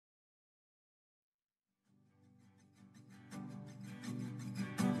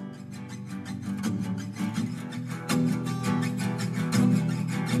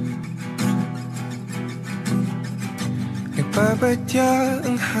Nababadya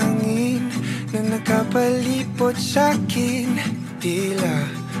ang hangin na nakapalipot sa'kin. Tila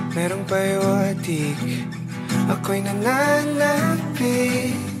merong pahiwatig, ako'y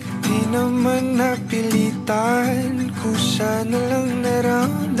nananapig. Di naman napilitan, kusa na lang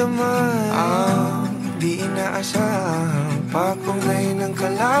naramdaman. Di inaasahang papunay ng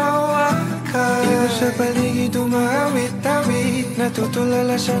kalawakan. Iba sa paligid umawit-awit,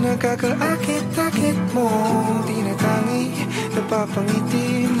 natutulala sa nakakaakit-akit mo. Tinatangi,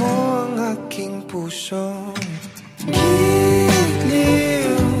 napapangiti mo ang aking puso.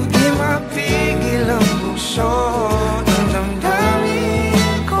 Giliw, di mapigil ang puso. Ang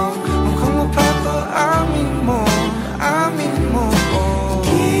damdamin ko, mukhang mapapaamin mo, amin mo.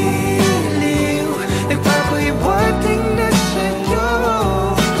 Nagpapahiwating na sa'yo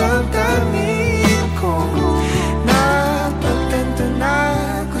ang damdamin ko. Napagtanto na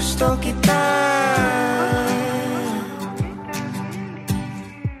gusto kita.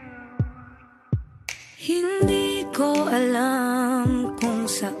 Hindi ko alam kung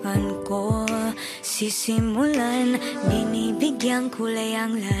saan ko sisimulan. Binibigyan kulay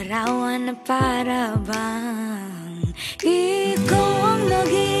ang larawan na para bang ikaw ang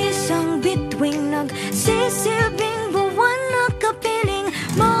nag-iisang bituing, nagsisilbing buwan na kapiling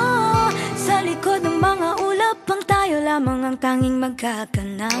mo. Sa likod ng mga ulap, ang tayo lamang ang tanging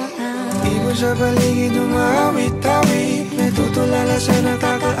magkakanaan. Iba sa paligid umawit-awit, natutulala sa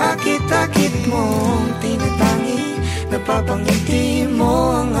nakakaakit-akit mo. Tinatangi, napapangiti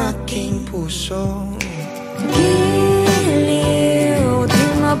mo ang aking puso. Giliw, di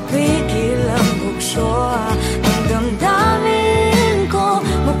mapigil ang bukso. Ang damdamin ko,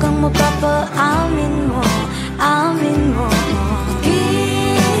 mukhang mapapaamin mo, amin mo.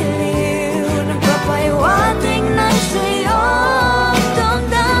 Giliw, nagpapahiwating na sa'yo ang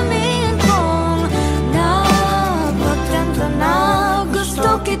damdamin kong napagtanto na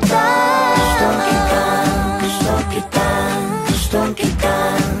gusto kita. Gusto kita, gusto kita, gusto kita,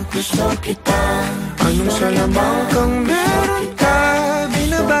 gusto kita. Anong salamang kang meron ka,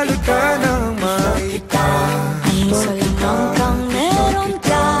 binabalot ka ng makita. Anong salamang kang meron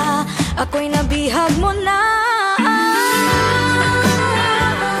ka, ako'y nabihag mo na.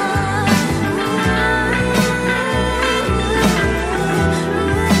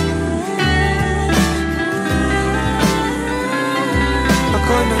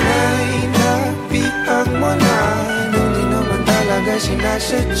 Ako na nga'y nabihag mo na, nung di naman talaga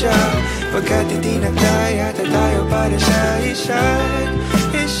sinasadya. Pagkat hindi nagdaya, tayo para sa isa't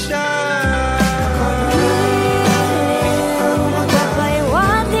isa.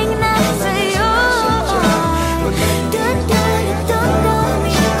 Magpapahiwating na sa'yo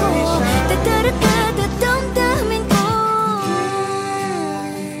damdamin ko.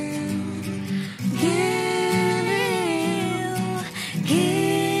 Giliw,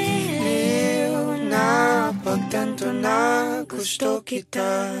 giliw, napagtanto na gusto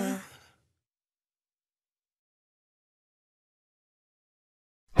kita.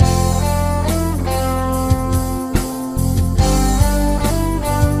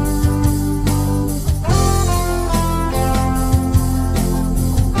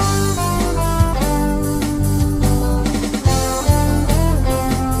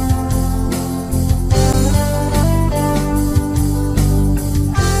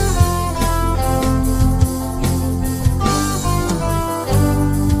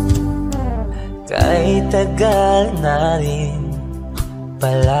 Kahit tagal na rin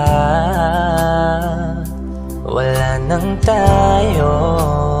pala, wala nang tayo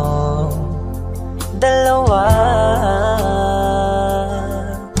dalawa.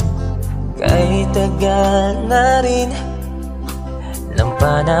 Kahit tagal na rin ng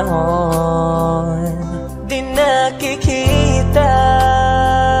panahon, di nakikita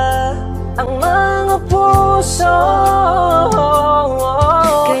ang mga puso.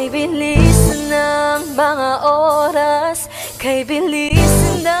 Kay bilis ng mga oras, kay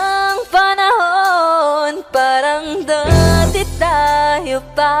bilis ng panahon, parang dati tayo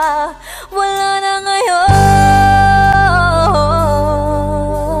pa, wala na ngayon.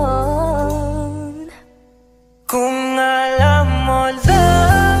 Kung alam mo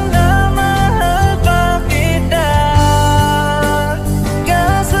lang na mahal pa kita,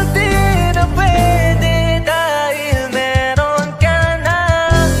 kaso di na pwede dahil meron ka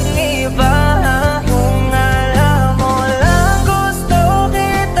ng iba. Kung alam mo lang gusto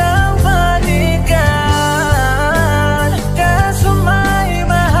kitang balikan, kaso may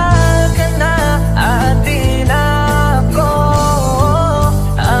mahal ka na at di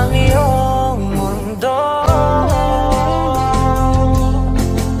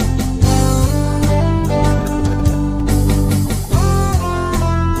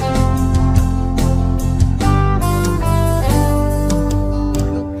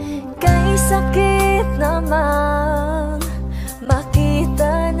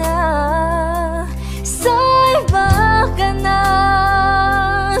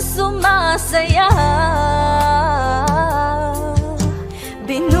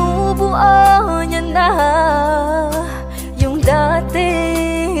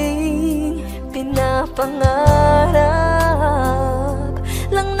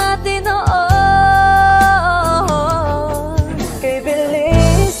lang natin noon. Kay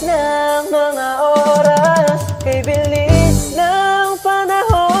bilis ng mga oras, kay bilis ng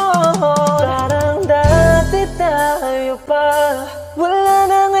panahon. Parang dati tayo pa, wala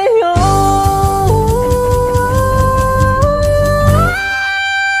na ngayon.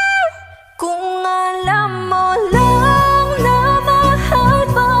 Kung alam mo lang na mahal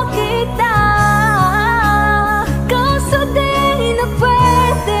pa kita, kaso di na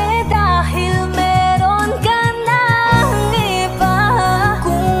pwede dahil meron ka ng iba.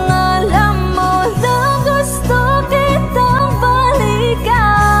 Kung alam mo lang gusto kitang balikan,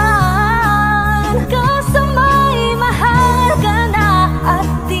 kaso may mahal ka na at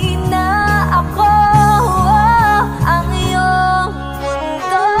di na ako ang iyong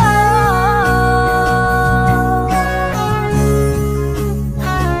mundo.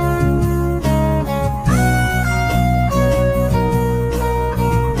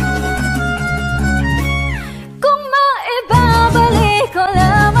 Kung maibabalik ko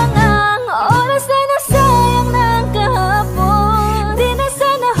lamang ang oras na nasayang ng kahapon, di na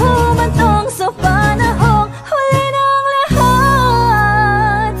sana humantong sa panahong huli ng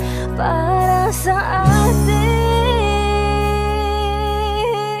lahat para sa atin.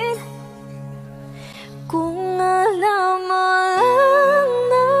 Kung alam mo lang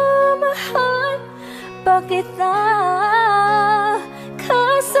na mahal pa kita,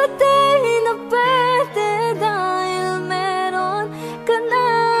 kaso di na pwede dahil meron ka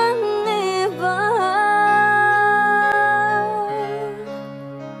ng iba.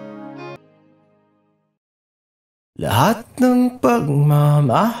 Lahat ng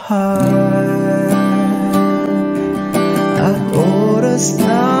pagmamahal at oras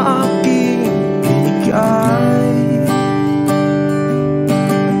na aking binigay,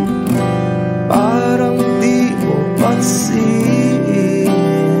 parang di mo pansin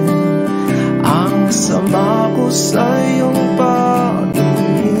ang sama ko sa iyong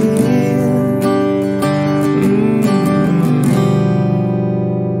paningin.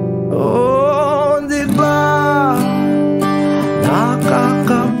 Oh, di ba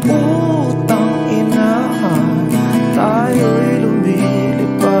nakakaputang ina, tayo'y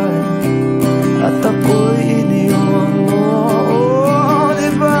lumilipad at ako'y iniwan mo. Oh,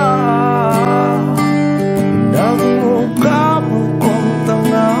 di ba nagmukha mo kong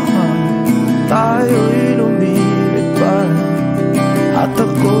tanga, tayo'y lumilipad at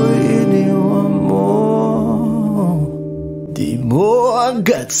ako'y iniwan mo. Di mo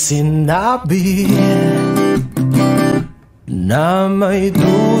agad sinabi na may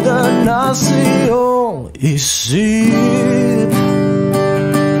duda na sa iyong isip,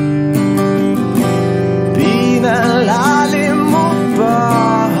 pinalalim mo pa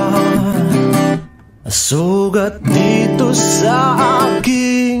sugat dito sa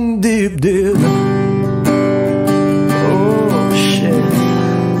aking dibdib. Oh shit.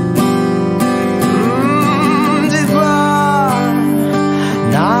 Di ba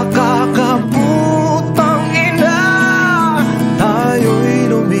nakakaputang ina, tayo'y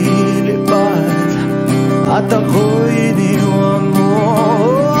lumilipad at ako'y iniwan mo.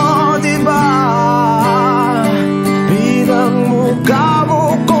 Oh, di ba pinagmukha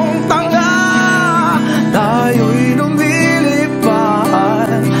mo kong tanga, tayo'y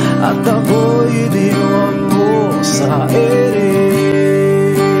lumilipad at ako'y iniwan mo sa ere.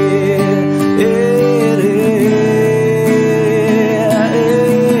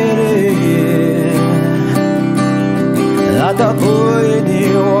 At ako'y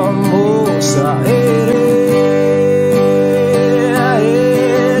iniwan mo sa ere.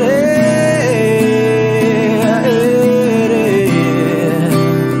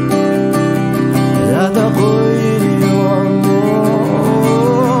 At ako'y iniwan mo.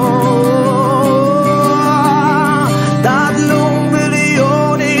 Dati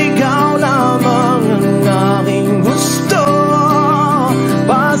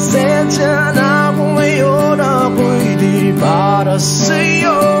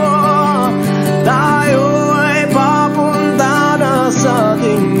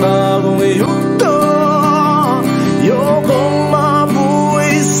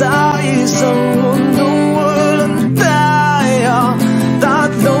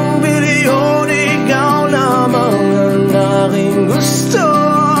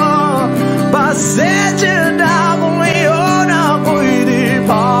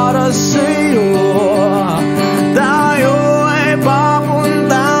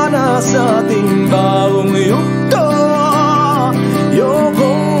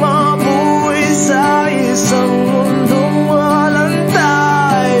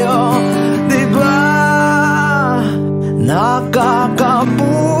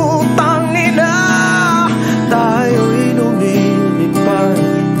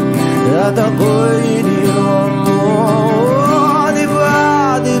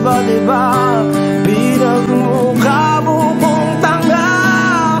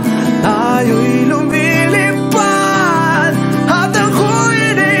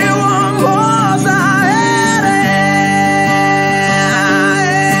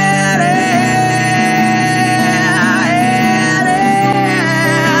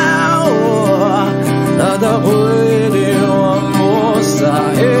ako'y iniwan mo sa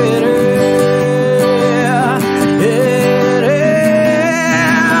ere.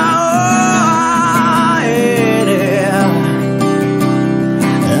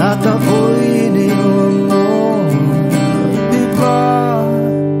 At ako'y iniwan mo, diba?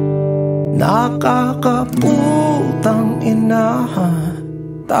 Nakakaputang ina,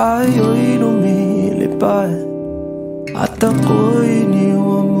 tayo'y lumilipad. At ako'y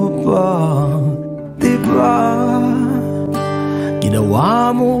iniwan mo pa, diba?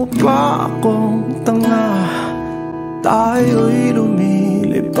 Ginawa mo pa akong tanga, tayo'y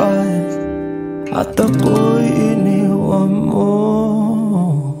lumilipad. At ako'y iniwan mo.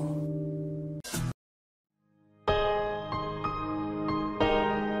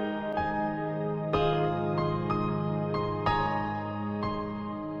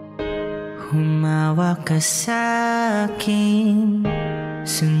 Humawak ka sa'kin,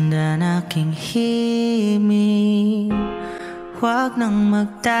 sundan aking himig. Huwag nang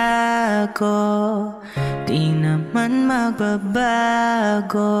magtago, di naman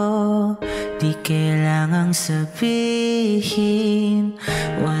magbabago. Di kailangang sabihin,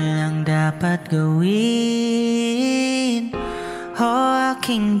 walang dapat gawin. O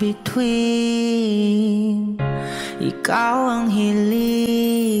aking bituin, ikaw ang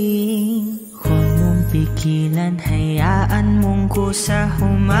hiling. Huwag mong pigilan, hayaan mong kusa.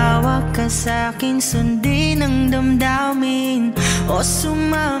 Humawak ka sa'kin, sundin ang damdamin. O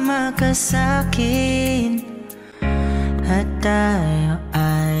sumama ka sa'kin, at tayo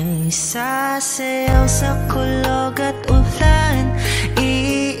ay sasayaw sa kulog at ulan.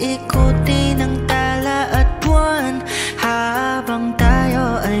 Iikutin ang tala at buwan, habang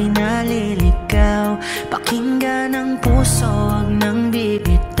tayo ay naliligaw. Pakinggan ang puso, huwag nang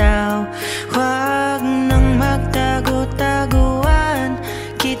bibitaw. Huwag nang magtago-taguan,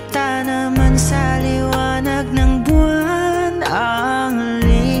 kita naman sa liwanag ng buwan. Ang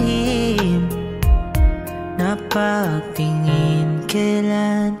lihim na pagtingin,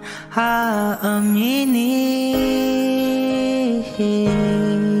 kailan aaminin?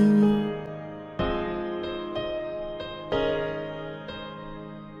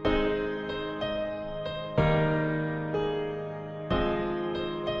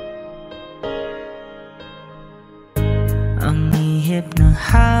 Ang ihip ng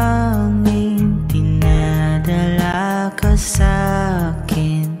hangin, dinadala ka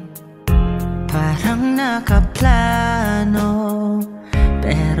sa'kin. Parang nakaplano,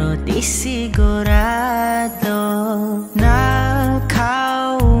 pero di sigurado.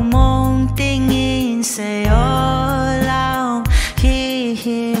 Nakaw mong tingin, sa'yo lang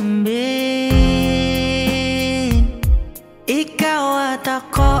hihimbing. Ikaw at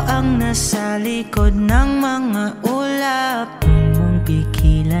ako ang nasa likod ng mga ulap. Huwag mong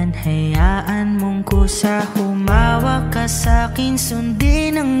pigilan, hayaan mong kusa. Humawak ka sa'kin,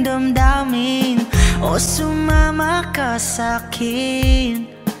 sundin ang damdamin. O sumama ka sa'kin,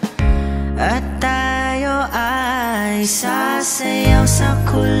 at tayo ay sasayaw sa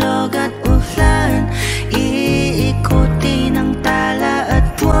kulog at ulan. Iikutin ang tala at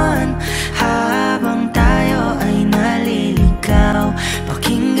buwan, habang tayo ay naliligaw.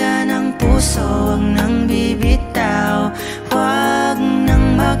 Pakinggan ang puso, huwag nang bibitaw. Huwag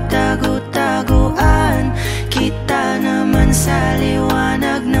nang magtago-taguan, kita naman sa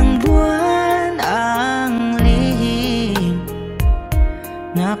liwanag ng buwan. Ang lihim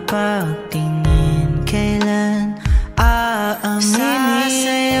na pagtingin, kailan aaminin?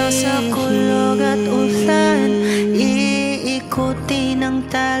 Sasayaw sa kulog at ulan, iikutin ang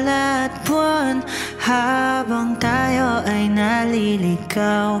tala at buwan, habang tayo ay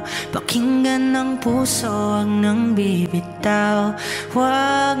naliligaw. Pakinggan ng puso, huwag nang bibitaw.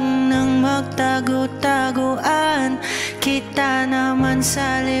 Huwag nang magtago-taguan, kita naman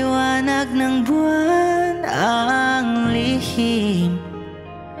sa liwanag ng buwan. Ang lihim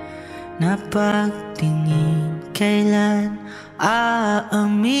na pagtingin, kailan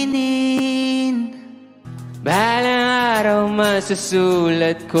aaminin? Balang araw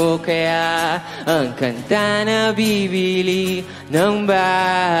masusulat ko kaya ang kanta na bibili ng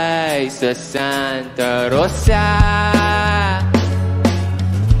bahay sa Santa Rosa.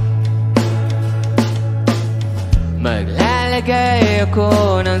 Maglalagay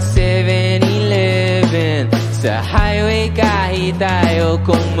ako ng 7-Eleven sa highway kahit tayo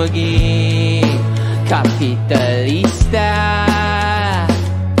kung maging kapitalista.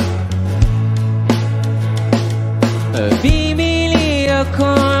 Bibili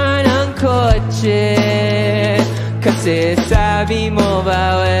ako ng kotse kasi sabi mo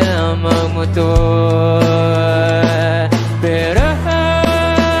bawal ang magmotor. Pero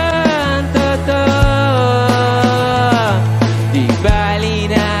ang totoo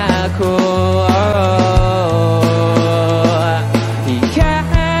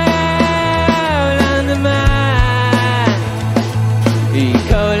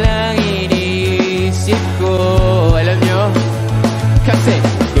ikaw lang iniisip ko. Alam nyo? Kasi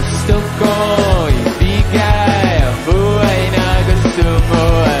gusto ko ibigay ang buhay na gusto mo.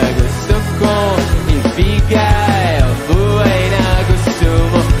 Gusto ko ibigay ang buhay na gusto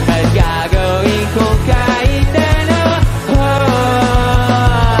mo. At gagawin ko kahit ano.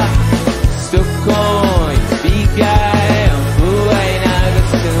 Gusto ko ibigay ang buhay na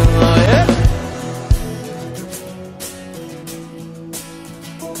gusto mo.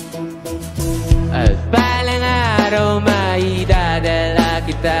 At balang araw maidadala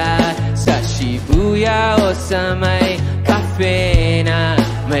kita sa Shibuya o sa may cafe na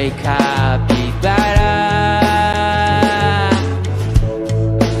may kapitbahay.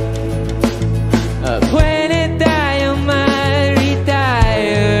 Pwede tayong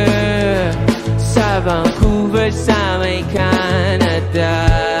mag-retire sa Vancouver sa may Canada.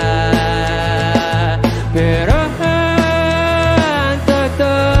 Pero ang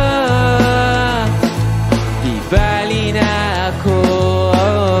totoo, di bali na ako.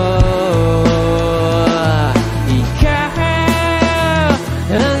 Ikaw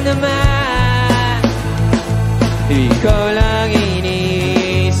lang naman, ikaw lang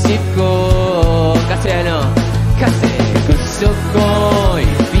iniisip ko. Kasi ano? Kasi gusto ko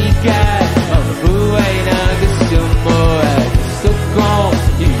ibigay ang buhay na gusto mo. Gusto ko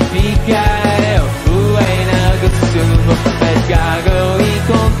ibigay ang buhay na gusto mo. At gagawin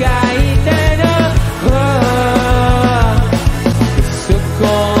ko kahit ano. Gusto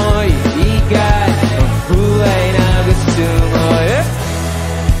ko ibigay ang buhay na gusto mo.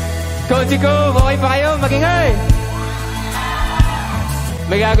 Konti ko, okay pa kayo? Magingay!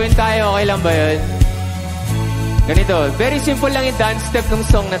 May gagawin tayo, okay lang ba yun? Ganito, very simple lang yung dance step ng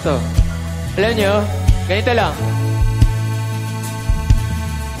song na to. Alam nyo, ganito lang.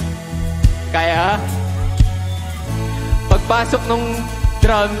 Kaya? Pagpasok ng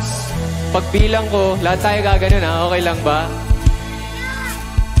drums, pagbilang ko, lahat tayo gaganon ha, okay lang ba?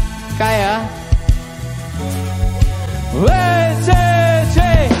 Kaya? 1, 2,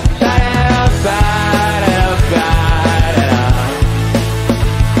 3!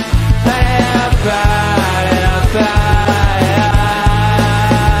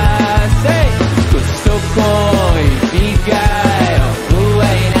 Gusto ko ibigay ang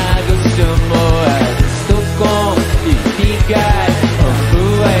buhay na gusto mo. Gusto ko ibigay ang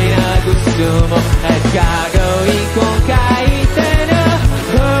buhay na gusto mo. At gagawin ko kahit ano.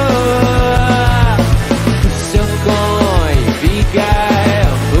 Gusto ko ibigay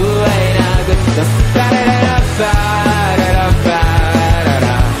ang buhay na gusto mo.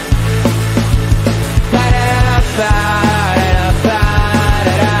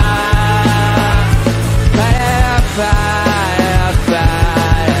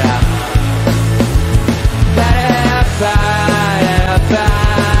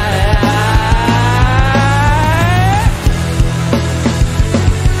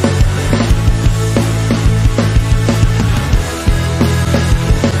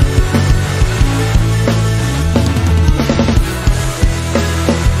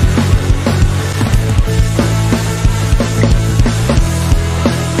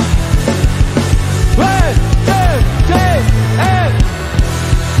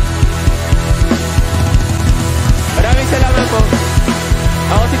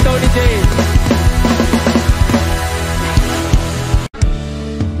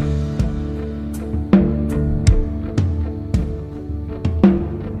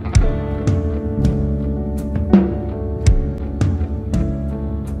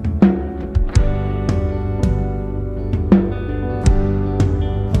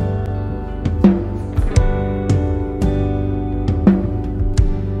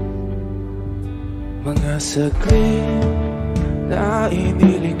 Saglit na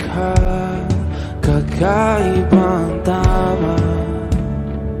inilikha, kakaibang tama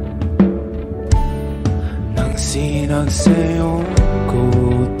nang sinagsayong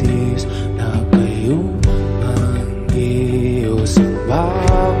kutis na kayong anggiyo sa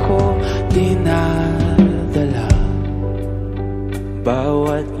bako dinadala.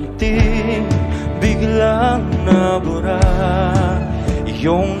 Bawat ngiti biglang nabura,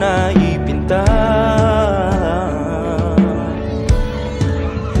 iyong naipinta.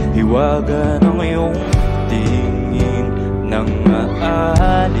 Hiwaga ng iyong tingin nang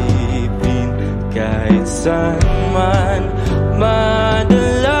maalipin kahit saan man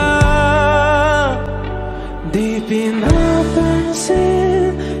madala. Di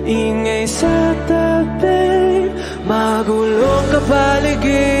pinapansin, ingay sa tabi, magulong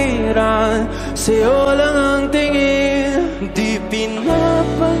kapaligiran, sa'yo lang ang tingin. Di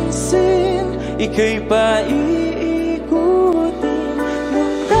pinapansin, ika'y paiikutin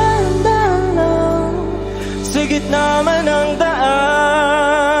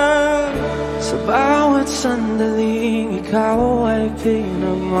di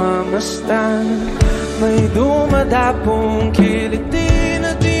nagmamastan. May dumadapong kiliti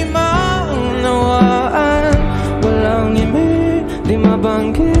na di maunawaan. Walang imi, di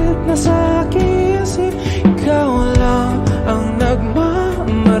mabanggit na sa aking isip. Ikaw lang ang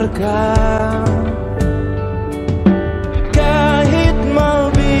nagmamarka. Kahit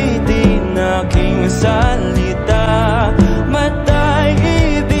mabitin aking salita, matay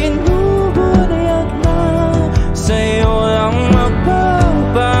ibinubunayag na. Sa'yo lang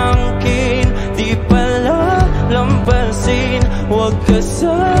magbabangkin, di pala lampasin. Huwag ka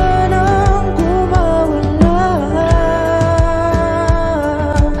sanang kumawala.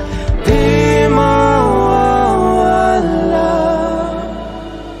 Di mawawala.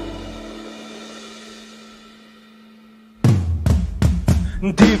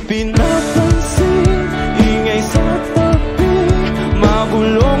 Di pinapansin, ingay sa tabi,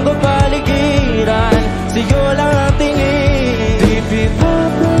 magulong kapaligiran, sa'yo lang ang tingin. Di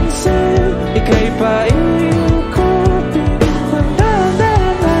pinapansin, ika'y paikutin ng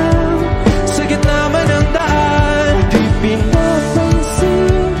daan, sa gitna man ng daan. Di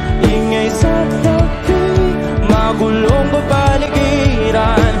pinapansin, ingay sa tabi, magulong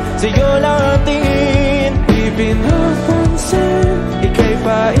kapaligiran, sa'yo lang ang tingin. Di pinapansin, ika'y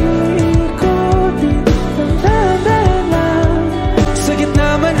paikutin ng daan, sa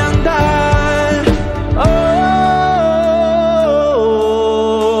gitna man ng daan. Oh,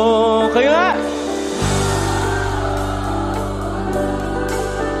 kayo nga.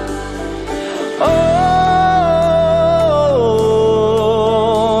 Oh,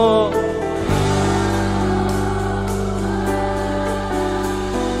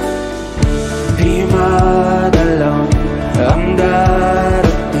 di madalang ang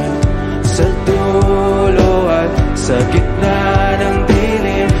darating sa dulo at sa gitna ng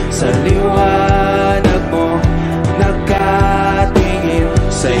dilim. Sa liwanag mo nakatingin,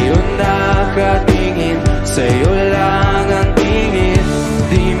 sa'yo nakatingin, sa'yo lang ang tingin.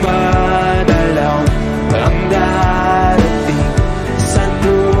 Di madalaw ang darating sa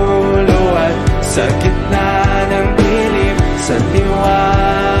dulo at sa gitna ng dilim. Sa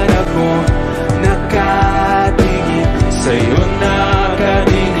liwanag mo nakatingin, sa'yo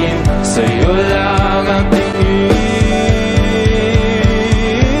nakatingin, sa'yo lang ang tingin.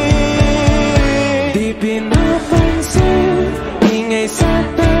 Di pinapansin, ingay sa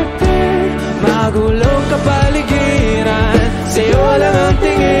tabi, magulong kapaligiran, sa'yo lang ang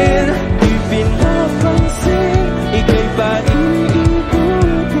tingin. Di pinapansin, ika'y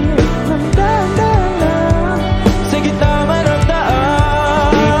paikutin ng daan, sa gitna man ng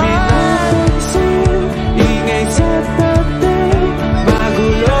daan. Di pinapansin, ingay sa tabi,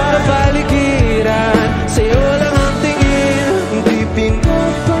 magulong kapaligiran, sa'yo lang ang tingin. Di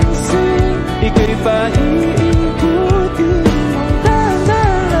pinapansin, ika'y paikutin ng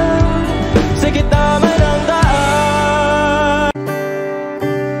daan, sa gitna man ng daan.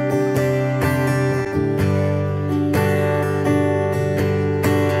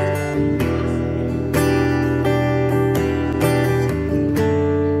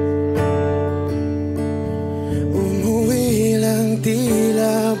 Umuwi lang,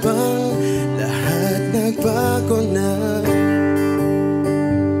 tila bang lahat nagbago na.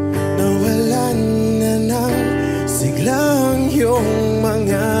 Nawalan na ng siglang iyong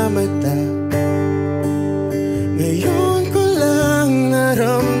mga mata. Ngayon ko lang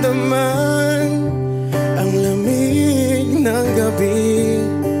naramdaman ang lamig ng gabi.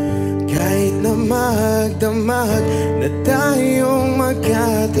 Kahit na magdamag na tayong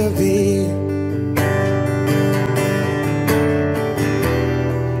magkatabi,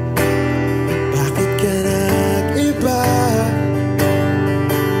 bakit ka nag-iba?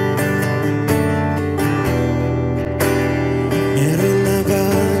 Meron na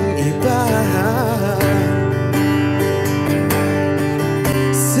bang iba?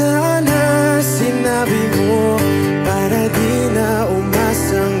 Sana sinabi mo para di na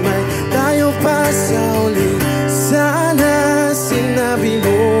umasang may tayo pa sa uli. Sana sinabi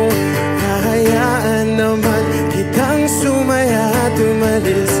mo, hahayaan naman kitang sumaya at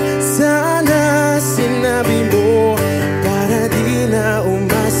umalis. Sana sinabi mo para di na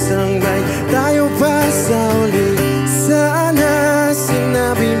umasang may tayo pa sa uli. Sana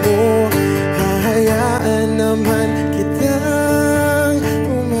sinabi mo, hahayaan naman kitang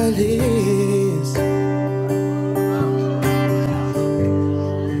umalis.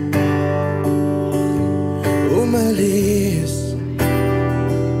 Umalis.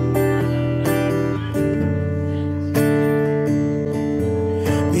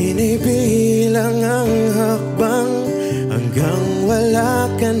 Binibilang ang hakbang hanggang wala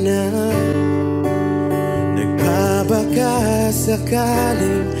ka na. Nagbabaka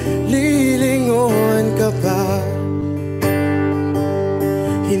sakaling lilingon ka pa,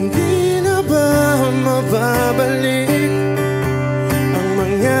 hindi na ba mababalik ang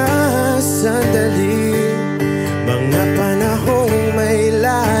mga sandali, mga panahong may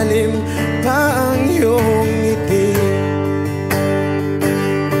lalim pa ang iyong ngiti?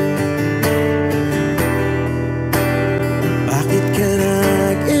 Bakit ka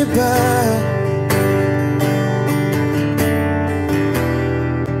nag-iba?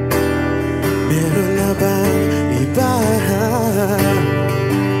 Meron na bang iba?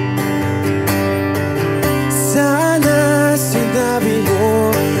 Sana sinabi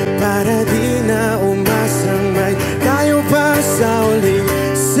mo para di na umasang may tayo pa sa uli.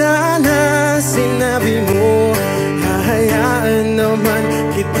 Sana sinabi mo hahayaan naman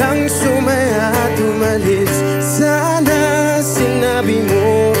kitang sumaya at umalis. Sana sinabi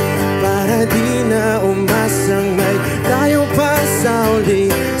mo para di na umasang may tayo pa sa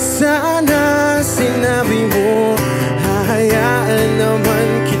uli. Sana sinabi mo hahayaan naman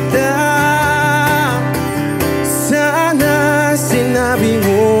kita. Sana sinabi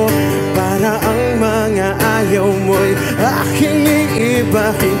mo para ang mga ayaw mo'y aking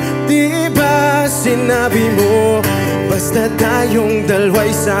iibahin. Di ba sinabi mo basta tayong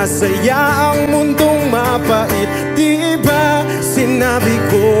dalawa'y sasaya ang mundong mapait? Di ba sinabi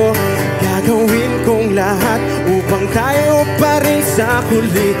ko gagawin kong lahat upang tayo pa rin sa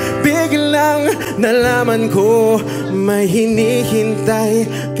huli? Biglang nalaman ko may hinihintay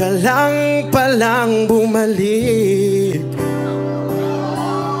ka lang palang bumalik.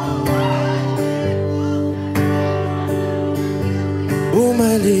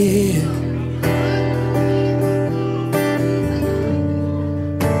 Bumalik.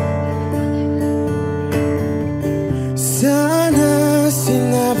 Sana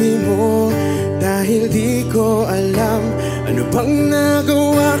sinabi mo dahil di ko alam ano bang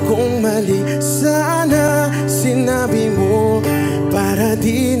nagawa kong mali. Sana sinabi mo para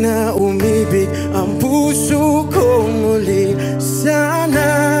di na umibig ang puso ko muli.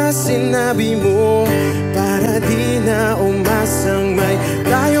 Sana sinabi mo para di na umasang may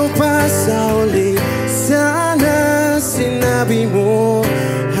tayo pa sa uli. Sana sinabi mo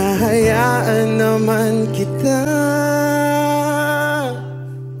hahayaan naman kita.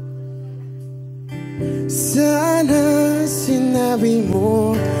 Sana sinabi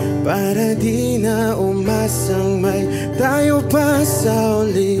mo para di na umasang may tayo pa sa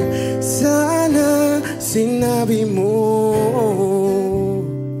uli. Sana sinabi mo.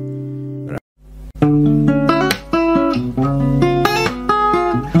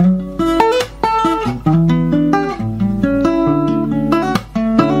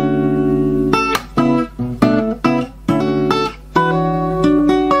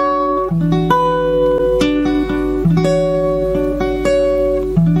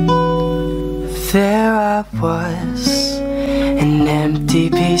 There I was, an empty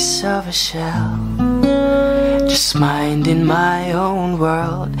piece of a shell, just minding my own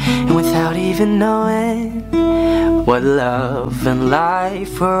world, and without even knowing what love and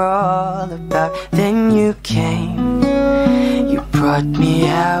life were all about. Then you came, you brought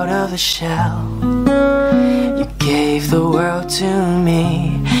me out of the shell, you gave the world to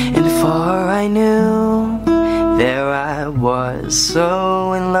me, and before I knew, there I was,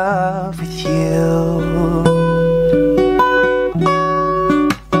 so in love with you.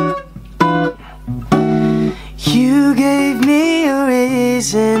 You gave me a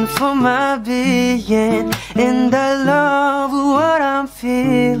reason for my being, and I love what I'm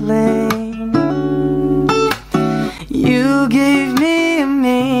feeling. You gave me a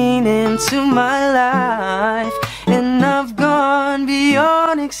meaning to my life, and I've gone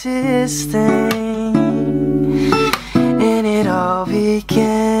beyond existing. And it all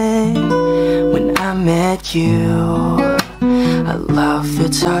began when I met you. I love the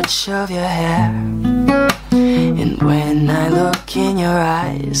touch of your hair, and when I look in your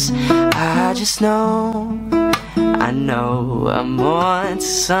eyes, I just know, I know I'm on to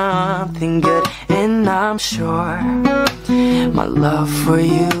something good. And I'm sure my love for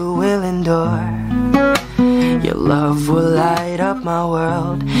you will endure. Your love will light up my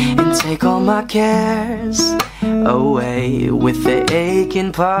world and take all my cares away with the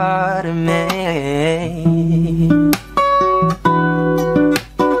aching part of me.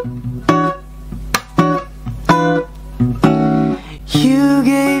 You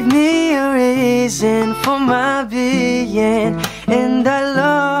gave me a reason for my being, and I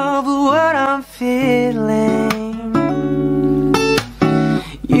love what I'm feeling.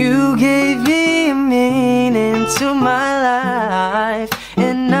 You gave me a meaning to my life,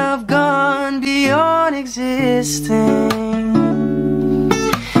 and I've gone beyond existing.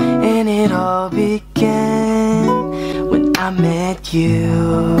 met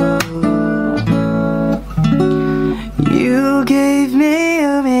you. You gave me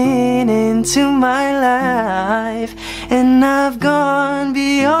a meaning to my life, and I've gone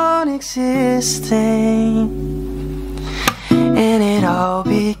beyond existing. And it all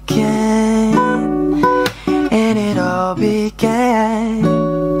began, and it all began,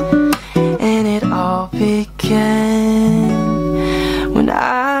 and it all began when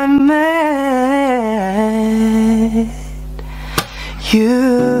I met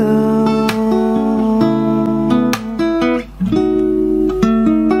you.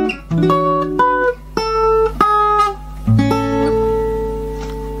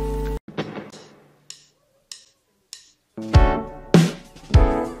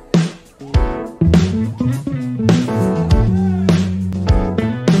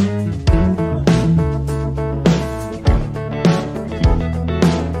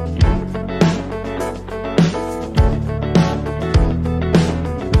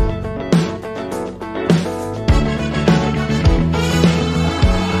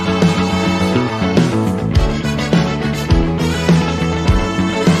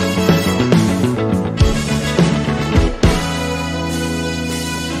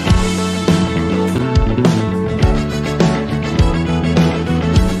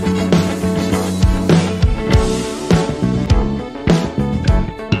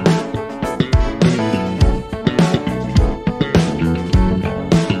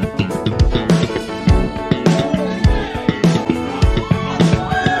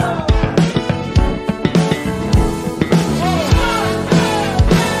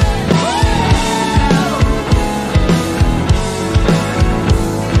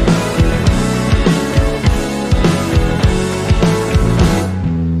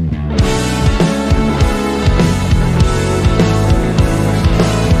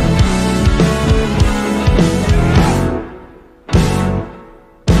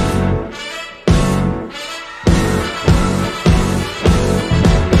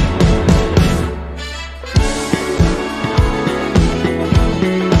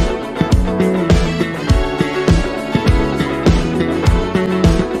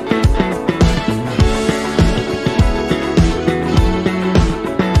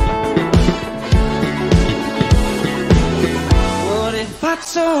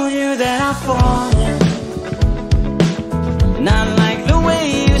 Told you that I've fallen, and I like the way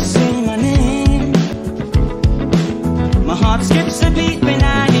you say my name. My heart skips a beat when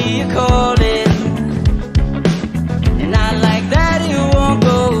I hear you calling, and I like that you won't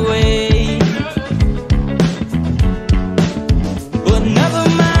go away. But never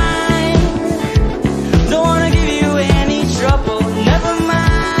mind, don't wanna give you any trouble. Never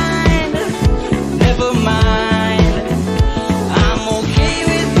mind, never mind.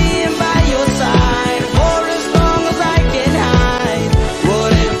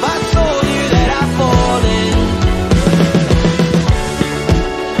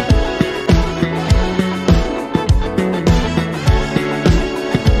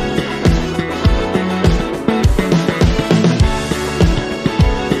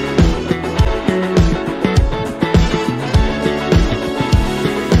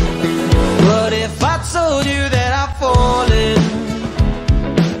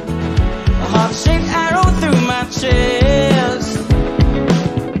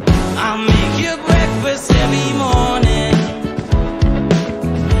 I'll make you breakfast every morning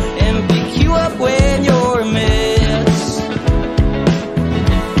and pick you up when you're a mess.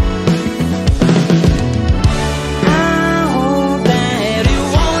 I hope that it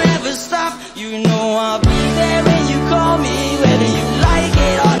won't ever stop. You know I'll be there when you call me, whether you like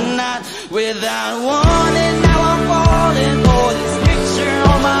it or not. Without warning, now I'm falling for this picture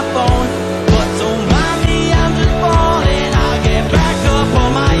on my phone. But don't mind me, I'm just falling. I'll get back up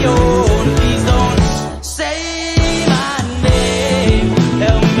on my own. Please don't say my name.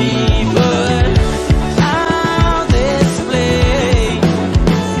 Help me put out this flame.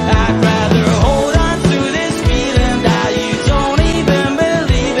 I'd rather hold on to this feeling that you don't even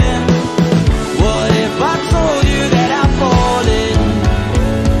believe in. What if I told you that I've fallen?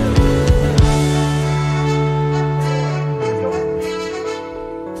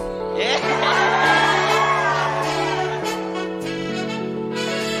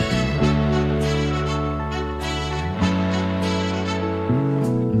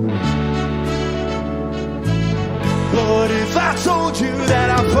 What if I told you that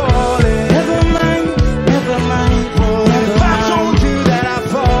I'm falling? Never mind, never mind. What if I told you that I'm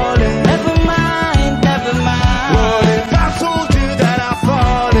falling? Never mind, never mind. What if I told you that I'm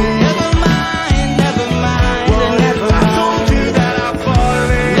falling? Never mind, never mind. What if I told you that I'm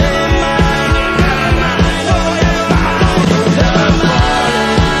falling? Never mind, never mind.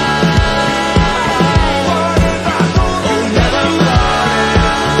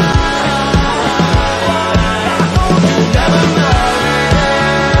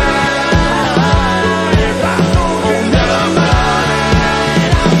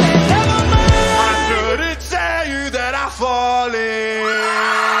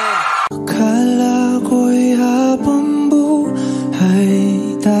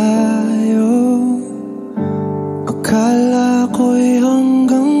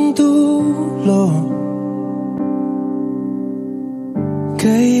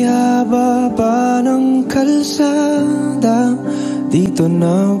 Kaya baba ng kalsada, dito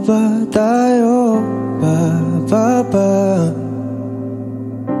na ba tayo bababa?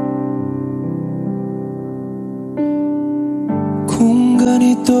 Kung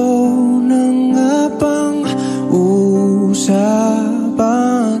ganito na nga bang usapan,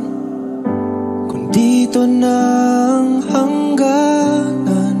 kung dito na ang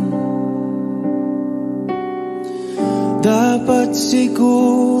hangganan, dapat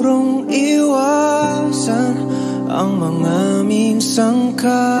sigurong iwasan ang mga minsang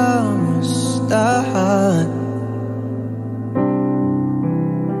kamustahan.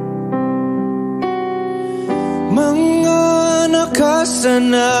 Mga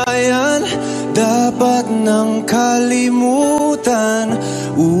nakasanayan dapat nang kalimutan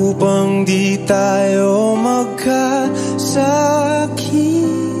upang di tayo magkasakitan.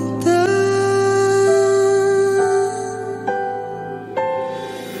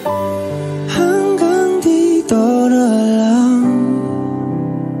 Hanggang dito na lang,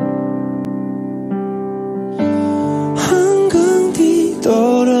 hanggang dito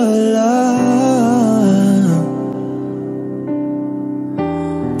na lang.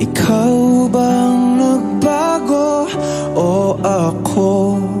 Ikaw bang nagbago o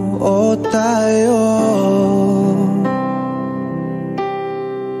ako o tayo?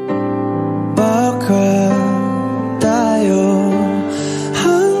 Baka tayo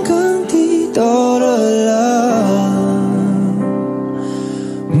hanggang dito na lang.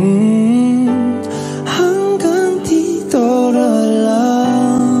 Hanggang dito na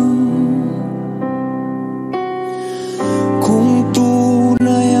lang. Kung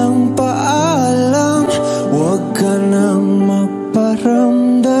tunay ang paalam, huwag ka nang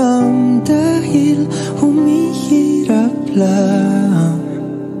magparamdam dahil humihirap lang.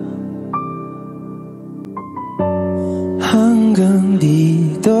 Hanggang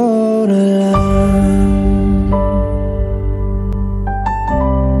dito na lang.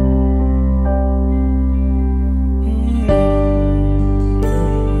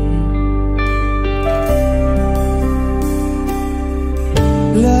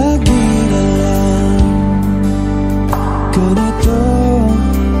 Lagi na lang ganito,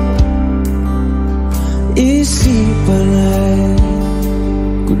 isipan ay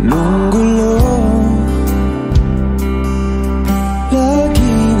gulong-gulo.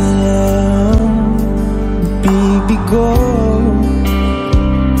 Lagi na lang bibigo,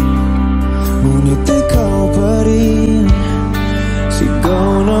 ngunit ikaw pa rin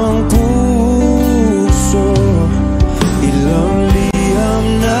sigaw ng puso. Ilang liham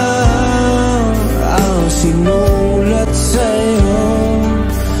na ang sinulat sa'yo,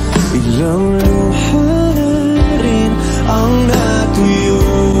 ilang luha na rin ang natuyo.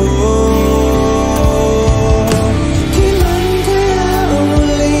 Kailan kaya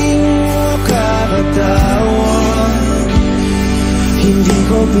uling makakatawan? Hindi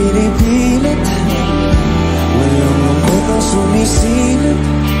ko pinipilit, walang lungkot na sumisilip.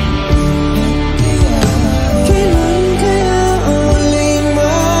 Kailan kaya uling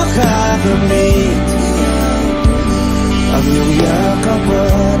makakamit ang iyong yakap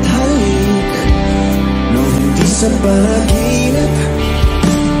at halik nung hindi sa panaginip?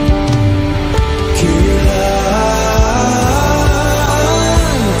 Kailan,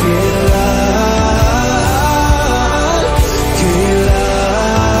 kailan,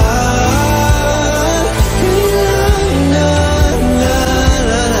 kailan, kailan na,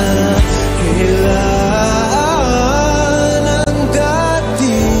 kailan ang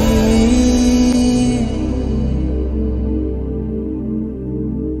dati?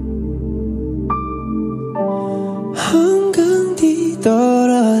 Hanggang dito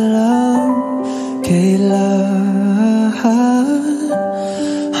na lang, kailan?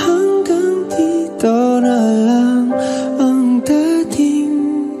 Hanggang dito na lang ang dating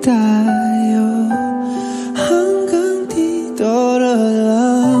tayo. Hanggang dito na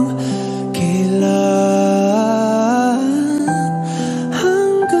lang, kailan?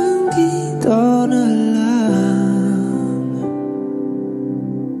 Hanggang dito na lang.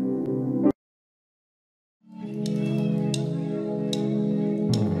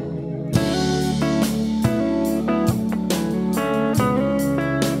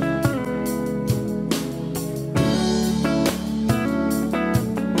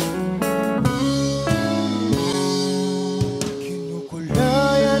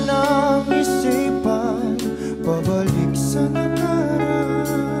 Kinukulayan ang isipan, pabalik sa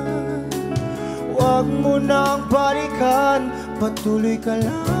nakaraan. Huwag mo nang balikan, patuloy ka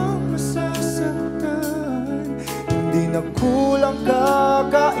lang masasaktan. Hindi na kulang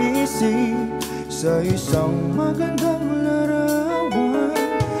kakaisip sa isang magandang larawan.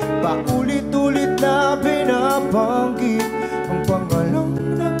 Paulit-ulit na binabanggit ang pangalang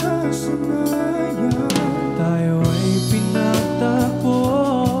nakasanayan. Tayo ay pinagtagpo,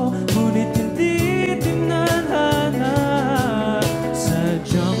 ngunit hindi tinadhana.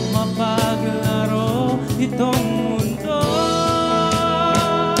 Sadyang mapaglaro itong mundo.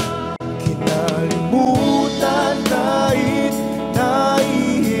 Kinalimutan kahit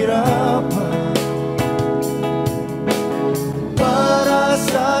nahihirapan, para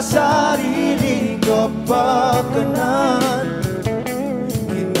sa sariling kapakanan.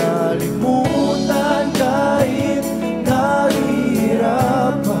 Kinalimutan kahit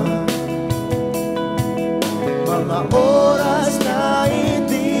nahihirapan, mga oras na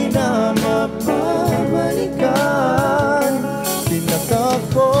hindi na mapabalikan.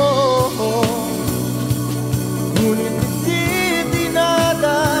 Tinatagpo, ngunit hindi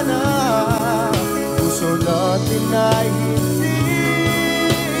dinadana. Puso natin ay hindi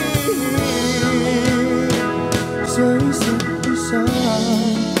sa isa't isa.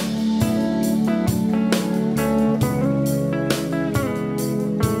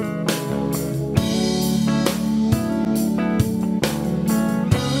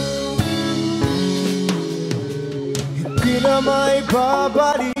 Hindi na may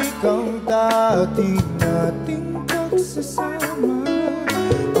babalik ang dati nating pagsasama.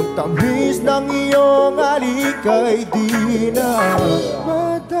 Ang tamis ng iyong halik ay di na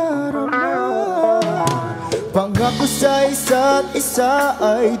madarama. Pangako sa isa't isa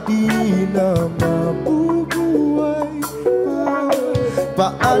ay di na mabubuhay pa.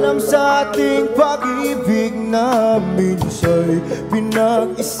 Paalam sa ating pag-ibig na minsa'y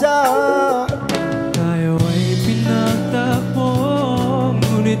pinag-isa. Tayo ay pinagtagpo,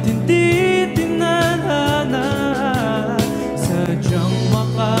 ngunit hindi tinadhana. Sadyang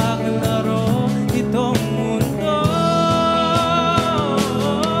makaglaro itong mundo.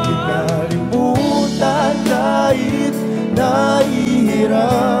 Kinalimutan kahit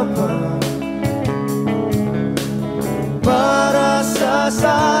nahihirapan, para sa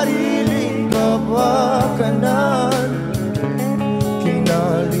sariling kapakanan.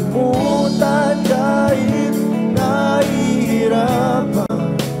 Kinalimutan kahit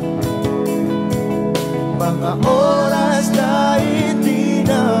nahihirapan, mga oras na hindi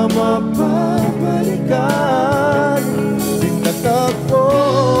na mapabalikan. Tinatagpo,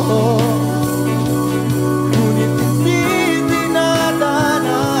 ngunit hindi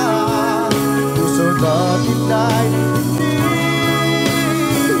dinadana. Puso natin ay hindi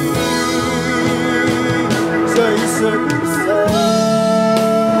sa isa't isa.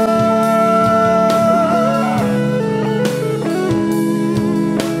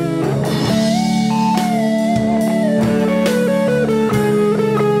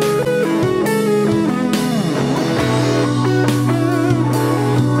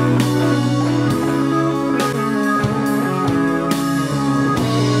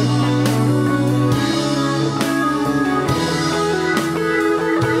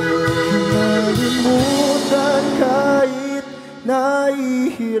 Kinalimutan kahit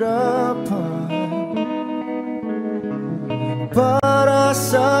nahihirapan, para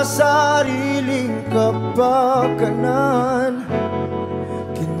sa sariling kapakanan.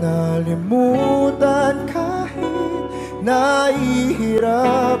 Kinalimutan kahit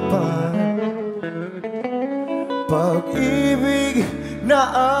nahihirapan, pag-ibig na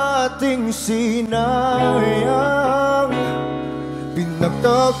ating sinayang.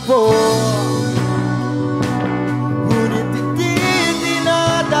 Pinagtagpo, ngunit hindi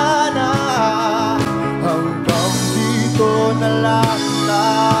dinadana. Hanggang dito na lang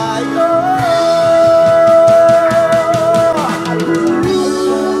tayo.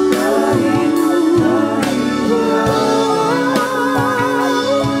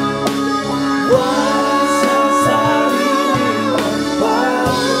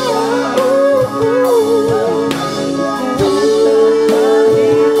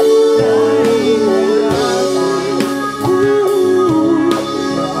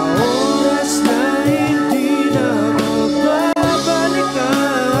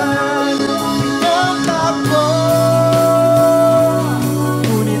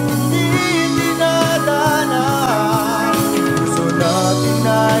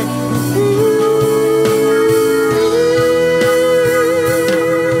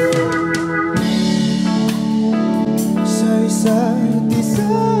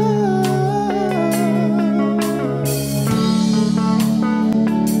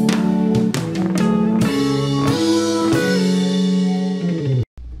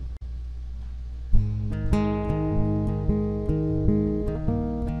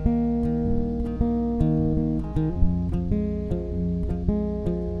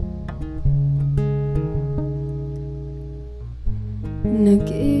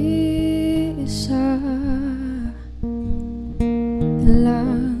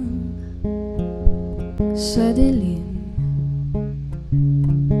 lang sa dilim.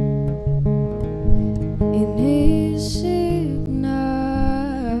 Inisip na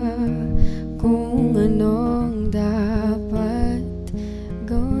kung anong dapat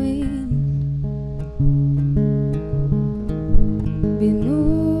gawin.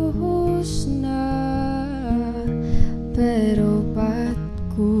 Binuhos na pero ba't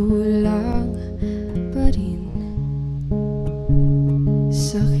kulang pa rin?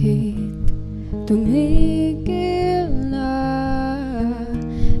 Sakit tumigil na,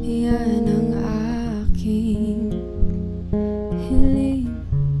 yan ang aking hiling.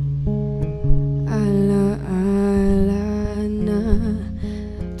 Alaala na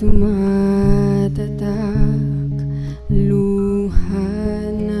tumatatak, luha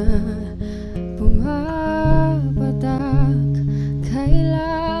na pumapatak.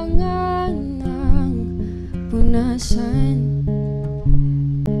 Kailangan ng punasan,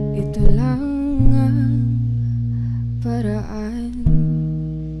 ito lang ang paraan.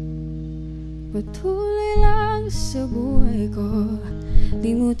 Patuloy lang sa buhay ko,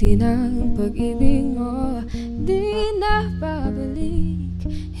 limutin ang pag-ibig mo. Di na babalik,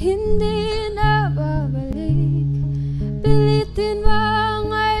 hindi na babalik. Pilitin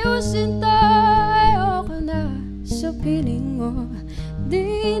mang ayusin to, ayoko na sa piling mo.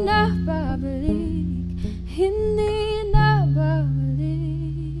 Di na babalik, hindi na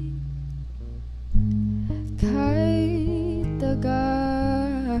babalik. Kahit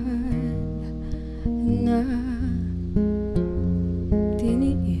tagal na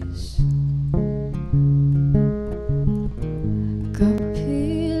tiniis,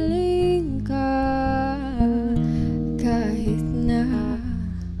 kapiling ka kahit na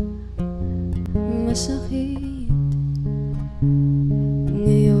masakit.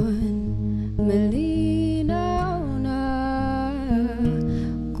 Ngayon malinaw na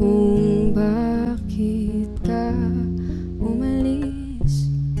kung bakit ka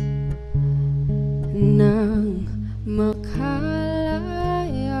umalis nang makalaya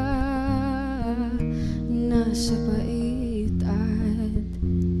na sa pait at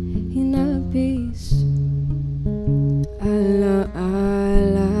hinapis.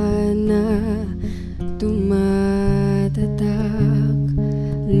 Alaala na tumatatak,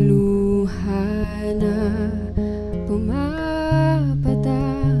 luha na pumapatak.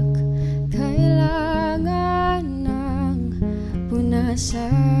 Kailangan ng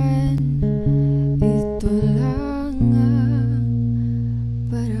punasan, ito lang ang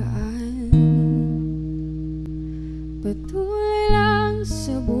paraan. Patuloy lang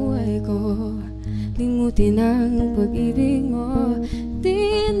sa buhay ko, limutin ang pag-ibig mo.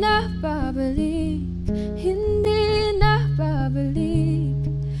 Di na babalik, hindi na babalik.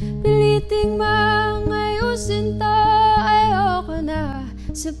 Piliting mang ayusin to, ayoko na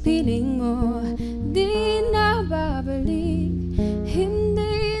sa piling mo. Di na babalik,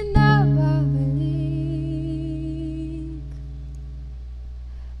 hindi na babalik.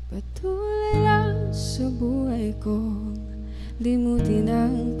 Patuloy lang sa buhay ko, limutin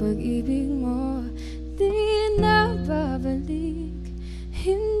ang pag-ibig mo. Di na babalik,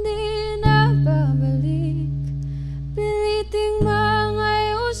 hindi na babalik. Piliting mang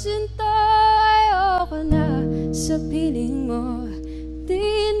ayusin to, ayoko na sa piling mo. Di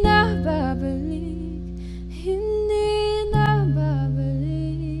na babalik, hindi na babalik.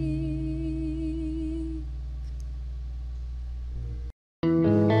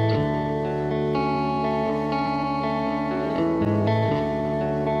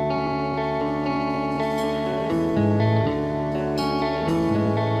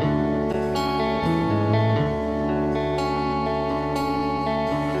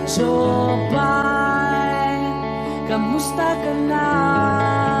 Jopay, kamusta ka na?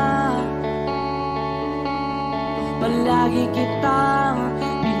 Palagi kitang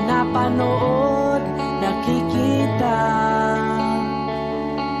pinapanood, nakikita.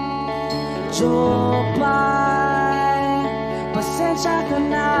 Jopay, pasensya ka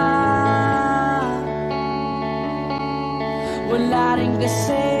na. Wala rin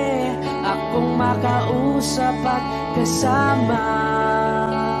kasi akong makausap at kasama.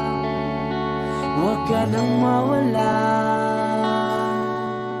 Huwag ka nang mawala,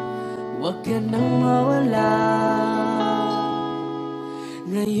 huwag ka nang mawala.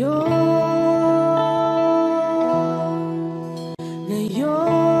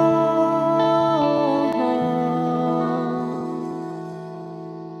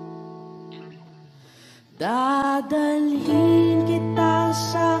 Dadalhin kita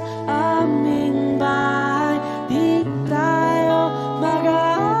sa aming bahay, di tayo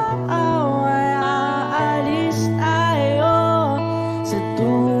mag-aaway, aalis tayo sa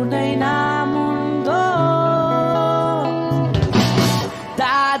tunay na mundo.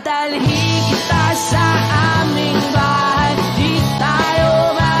 Dadalhin kita sa aming bahay, di tayo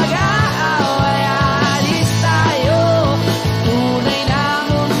mag-aaway. Alis tayo, tunay na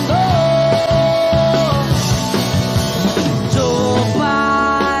mundo.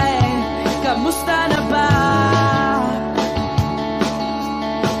 Jopay, kamusta na ba?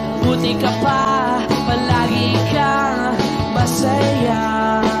 Buti ka pa, palagi kang masaya.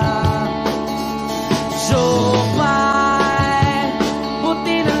 Jopay,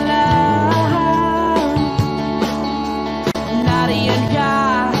 buti na lang nariyan ka,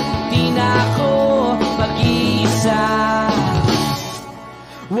 di na ako mag-iisa.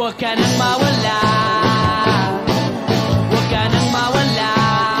 Huwag ka nang mawala, huwag ka nang mawala.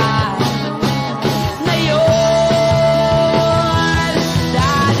 Ngayon,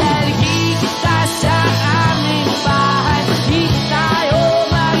 dadalhin kita sa aming bahay, di tayo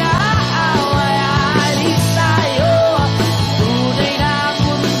mag-aaway. Alis tayo, tunay na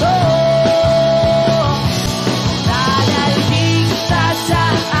mundo. Dadalhin kita sa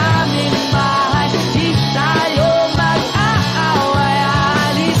aming bahay, di tayo mag-aaway.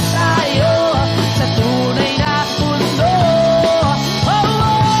 Alis tayo sa tunay na mundo. Oh, oh.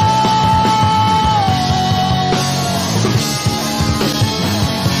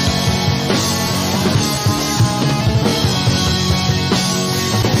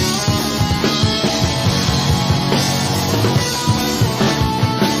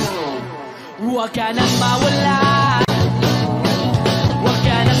 Huwag ka nang mawala, huwag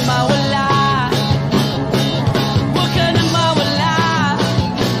ka nang mawala, huwag ka nang mawala,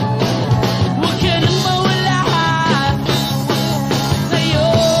 huwag ka nang mawala.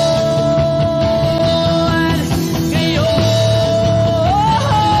 Ngayon,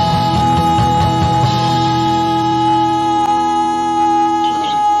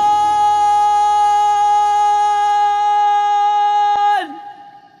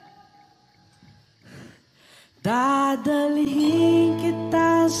 dadalhin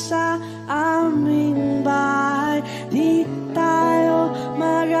kita sa aming bahay, di tayo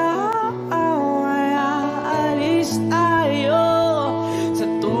mag-aaway. Aalis tayo sa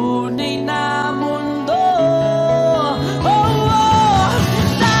tunay na mundo. Oh, oh.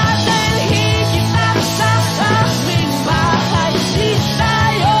 Dadalhin kita sa aming bahay, di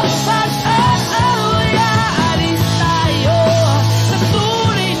tayo mag-aaway. Aalis tayo sa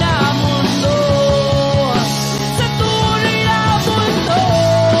tunay na mundo. Sa tunay na mundo.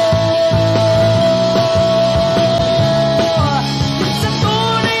 Sa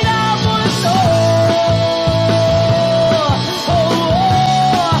tunay na mundo. Oh, oh, oh,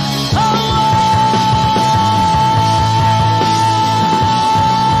 oh.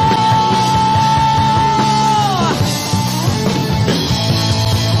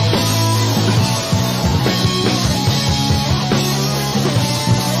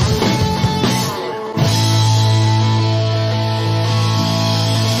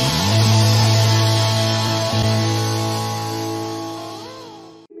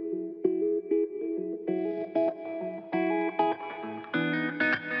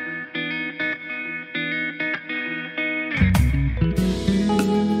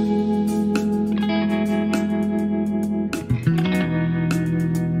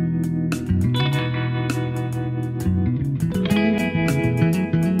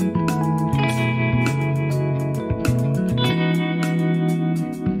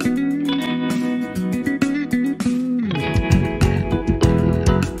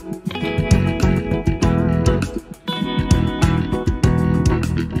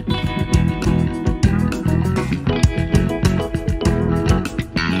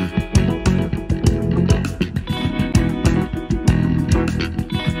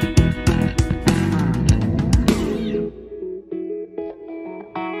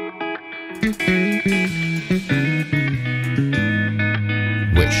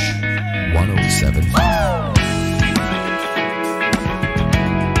 Wish 107.5.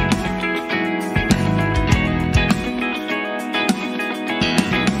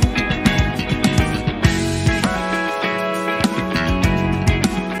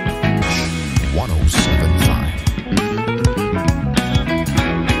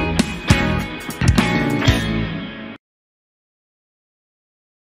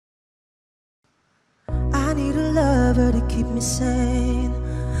 I need a lover to keep me sane.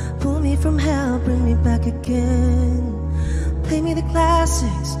 Pull me from hell, bring me back again. Play me the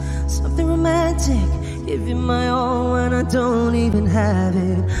classics, something romantic. Give you my all when I don't even have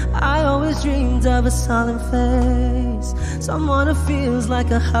it. I always dreamed of a solemn face, someone who feels like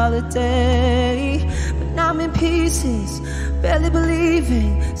a holiday. But now I'm in pieces, barely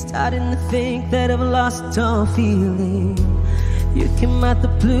believing, starting to think that I've lost all feeling. You came out the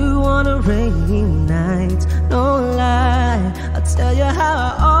blue on a rainy night, no lie. I'll tell you how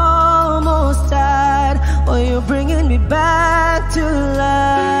I almost died, while you're bringing me back to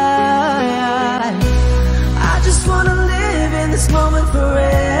life. I just wanna live in this moment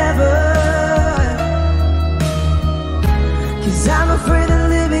forever, 'cause I'm afraid that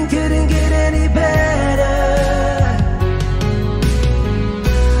living couldn't get any better.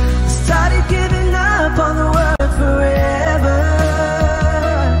 Started giving up on the word forever,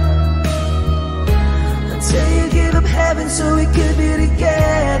 until you give up heaven so we could be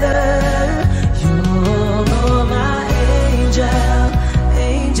together. You're my angel,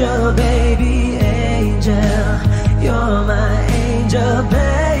 angel baby, angel. You're my angel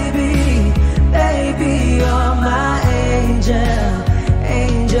baby, baby, you're my angel,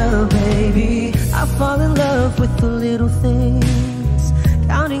 angel baby. I fall in love with the little things,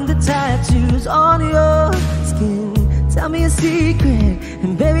 counting the tattoos on your skin. Tell me a secret,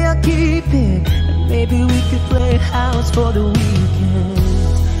 and baby I'll keep it. And maybe we could play house for the weekend.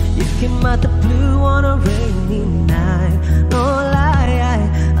 You came out the blue on a rainy night, no lie.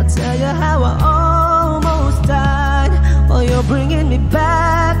 I'll tell you how I almost died, while you're bringing me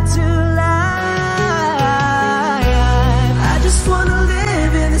back to life. I just wanna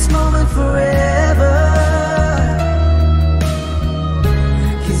live in this moment forever,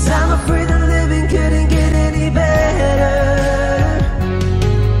 'cause I'm afraid that living couldn't get any better.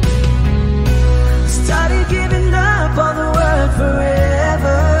 Started giving up on the word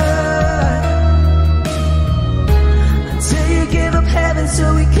forever, until you gave up heaven so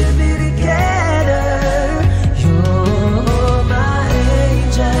we could be together. You're my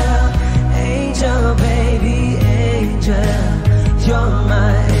angel, angel baby, angel. You're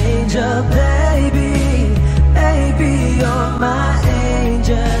my angel baby, baby, you're my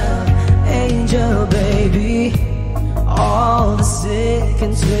angel, angel baby. All the sick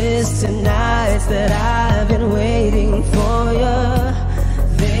and twisted nights that I've been waiting for you,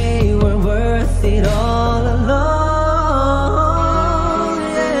 they were worth it all alone.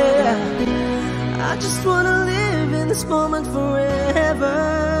 Yeah, I just wanna live in this moment forever,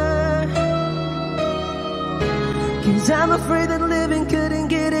 'cause I'm afraid that living couldn't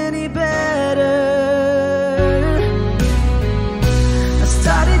get any better. I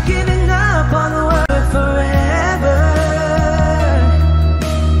started giving up on the word forever,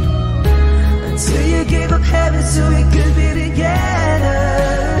 until you gave up heaven so we could be together.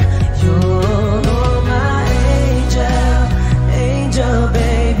 You're my angel, angel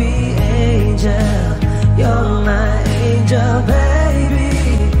baby, angel. You're my angel baby,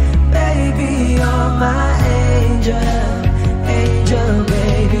 baby, you're my angel, angel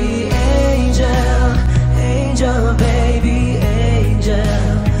baby, angel, angel baby,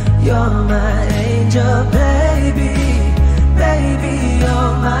 angel. You're my angel baby, baby,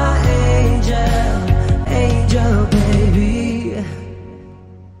 you're my angel, angel baby.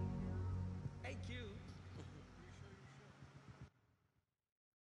 Thank you.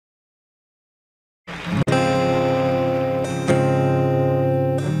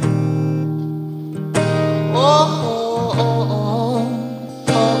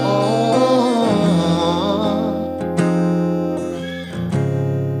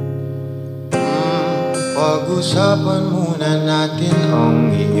 Pag-usapan muna natin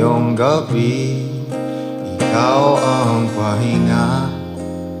ang iyong gabi. Ikaw ang pahinga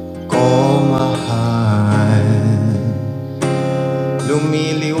ko, mahal.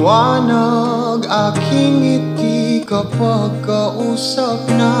 Lumiliwanag aking ngiti kapag kausap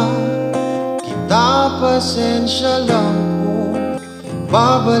na kita. Pasensya lang kung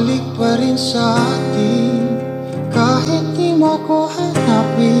babalik pa rin sa atin. Kahit di mo ko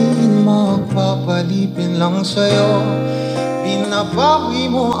hanapin, magpapalipin lang sa'yo. Pinapawi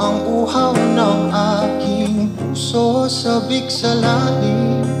mo ang uhaw ng aking puso, sabik sa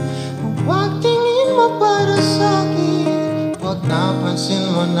lalim. Kung pagtingin mo para sa'kin, pag napansin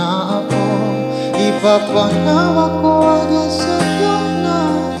mo na ako, ipapanawa ko agad sa'yo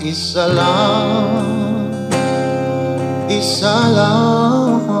na isa lang, isa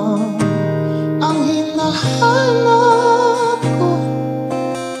lang ang hinahanap ko,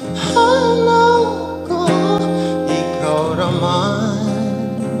 hanap ko. Ikaw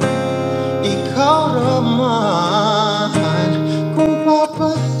raman, kung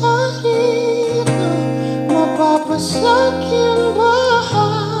papalari ka, mapapasakin ba?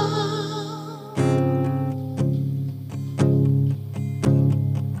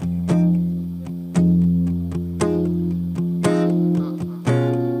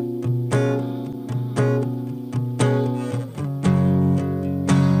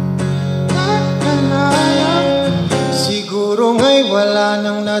 wala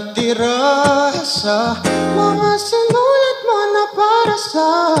nang natira sa mga sinulat mo na para sa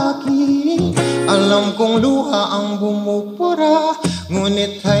akin. Alam kong luha ang bumupura,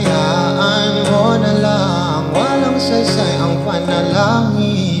 ngunit hayaan mo na lang. Walang saysay ang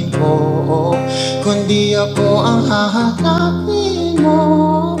panalangin ko, kundi ako ang hahanapin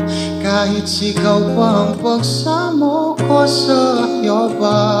mo. Kahit sigaw pa ang pagsamo ko sa'yo,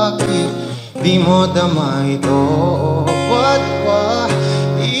 bakit di mo dama ito? Ba't ba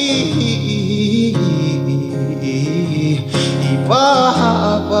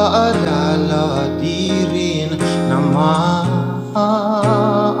ipapaalala? Di rin naman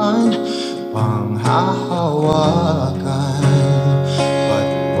panghahawakan. Ba't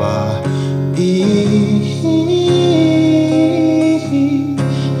ba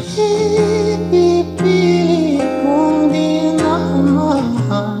ipipilit kong di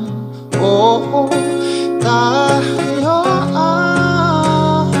naman? Oo, tayo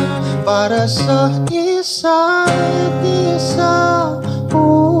para sa isa't isa.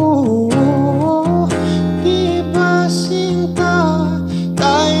 Di ba sinta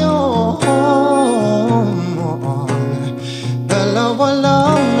tayo? Dalawa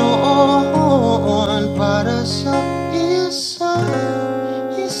lang noon para sa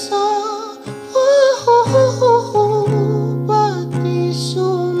isa't isa. Ba't di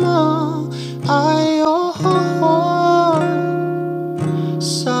sumaayon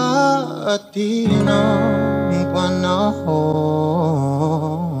sa atin ang panahon?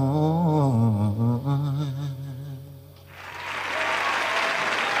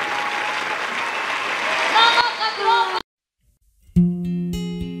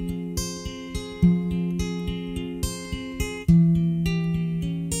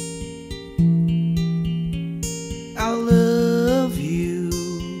 I love you,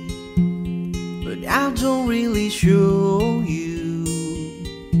 but I don't really show you.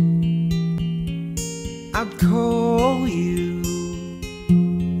 I'd call you,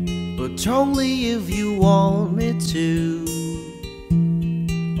 but only if you want me to.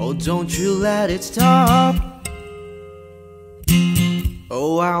 Oh, don't you let it stop.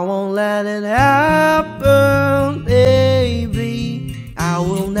 Oh, I won't let it happen, baby. I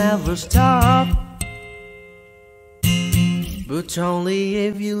will never stop, but only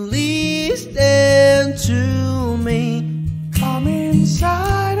if you listen to me. Come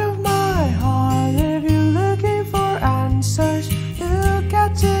inside of my heart if you're looking for answers. Look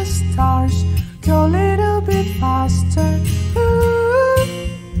at the stars, go a little bit faster. Ooh,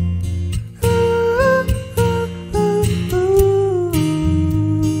 ooh, ooh, ooh, ooh.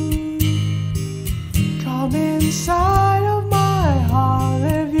 Come inside of my heart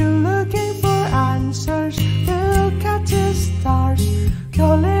if you're looking for answers. Look at the stars,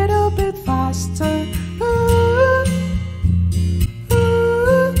 go a little bit faster. Ooh,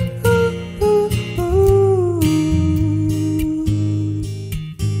 ooh, ooh, ooh, ooh.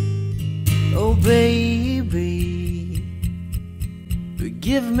 Oh baby,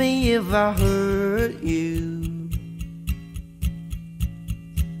 forgive me if I hurt you.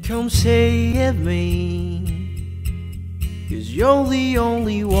 Come save me, 'cause you're the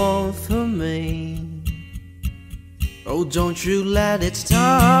only one for me. Oh, don't you let it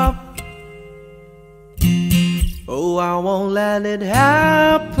stop. Oh, I won't let it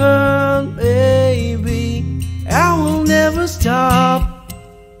happen, baby. I will never stop,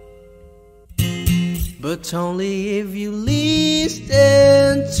 but only if you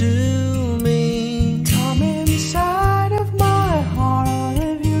listen to me. Come inside of my heart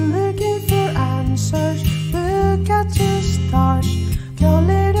if you're looking for answers. Look at the stars, go a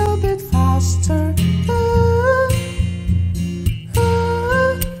little bit faster. Ooh,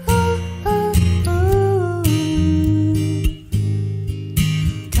 ooh, ooh, ooh, ooh.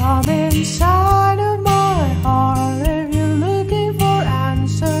 Come inside of my heart if you're looking for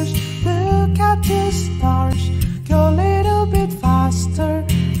answers. Look at the stars, go a little bit faster.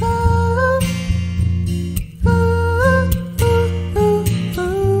 Ooh, ooh, ooh, ooh,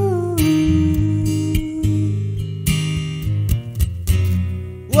 ooh.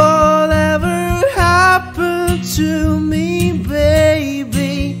 Whatever happened to me,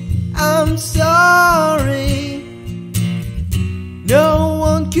 baby, I'm sorry. No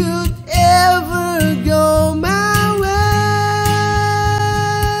one could ever go my way.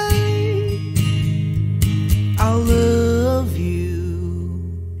 I love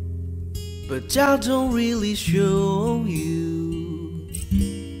you, but I don't really show you.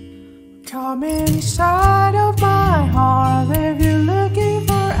 Come inside of my heart if you're looking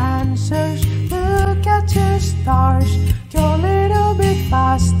for answers. Look at the stars, go a little bit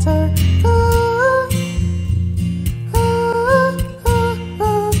faster. Ooh, ooh, ooh,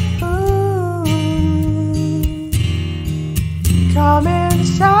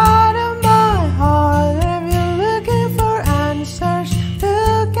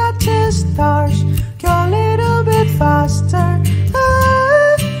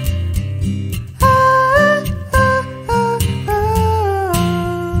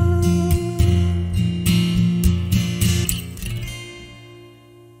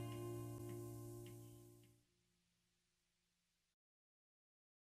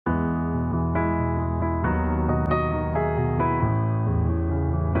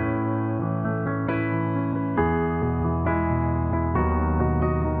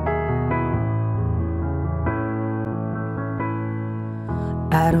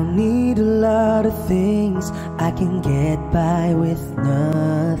 I don't need a lot of things, I can get by with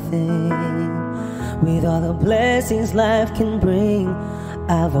nothing. With all the blessings life can bring,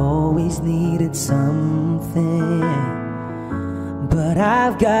 I've always needed something. But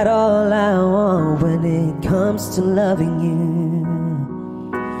I've got all I want when it comes to loving you.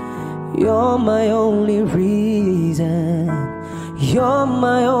 You're my only reason, you're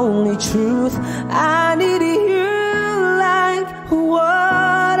my only truth. I need you like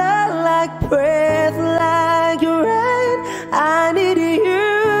water, like breath, like rain. I need you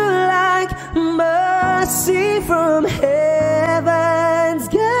like mercy from heaven's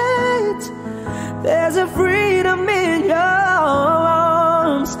gate. There's a freedom in your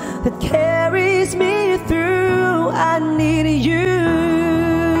arms that carries me through. I need you.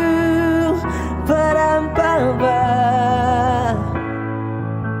 Ba-dum-ba-ba.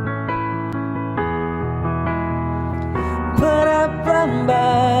 Ba-da-ba-ba.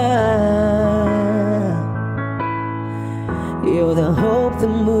 You're the hope that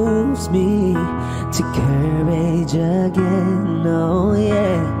moves me to courage again, oh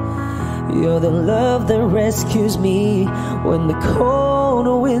yeah. You're the love that rescues me when the cold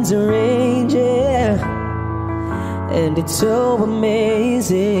winds are raging, yeah. And it's so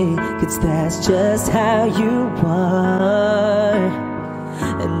amazing, 'cause that's just how you are.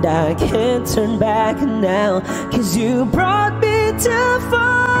 And I can't turn back now, 'cause you brought me too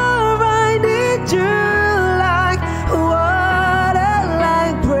far. I need you like water,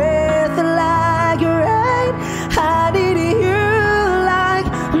 like breath, like rain. I need you like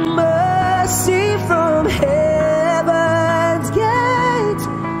mercy from heaven's gate.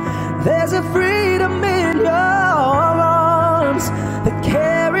 There's a freedom in your arms that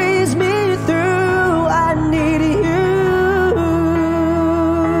carries me through. I need you.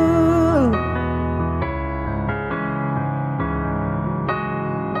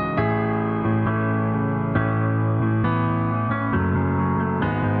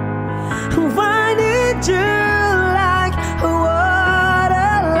 I need you like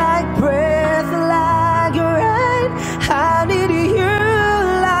water, like breath, like rain. I need you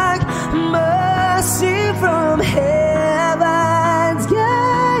like mercy from heaven's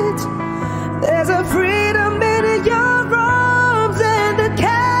gate. There's a freedom in your arms and it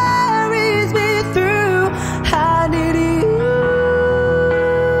carries me through. I need you.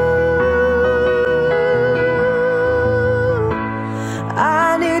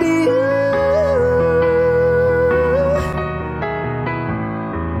 I need you.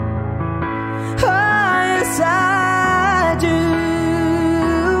 Oh, yes, I do.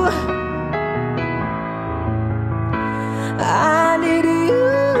 I need you.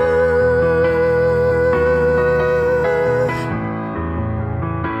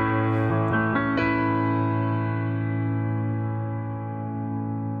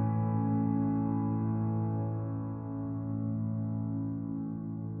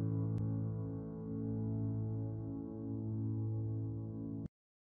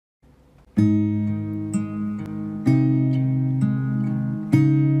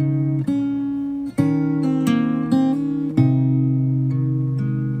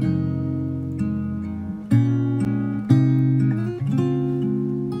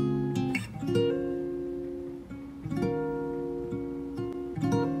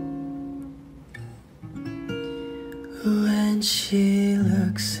 When she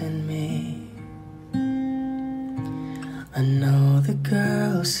looks at me, I know the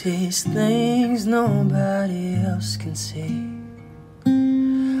girl sees things nobody else can see.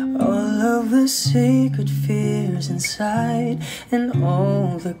 All of the secret fears inside and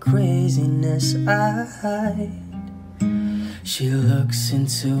all the craziness I hide. She looks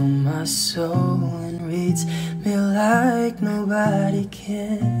into my soul and reads me like nobody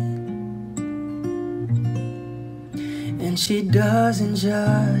can. And she doesn't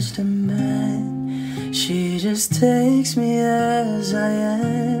judge the man, she just takes me as I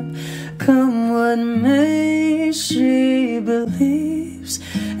am. Come what may, she believes,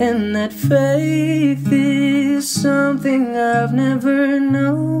 and that faith is something I've never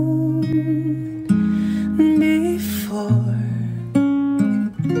known before.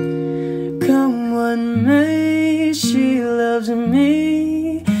 Come what may, she loves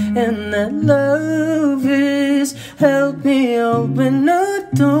me, and that love is help me open a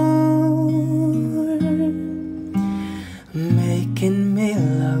door, making me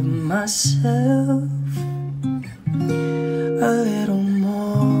love myself a little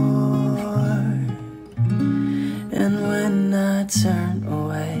more. And when I turn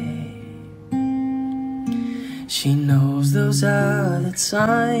away, she knows those are the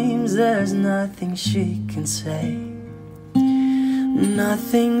times there's nothing she can say.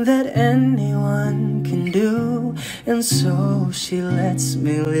 nothing that anyone can do, and so she lets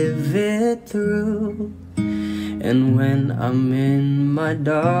me live it through. And when I'm in my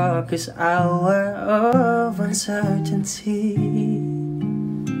darkest hour of uncertainty,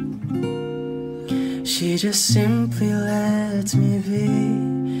 she just simply lets me be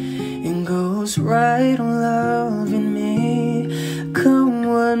and goes right on loving me. Come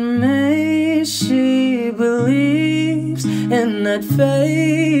what may, she believes, and that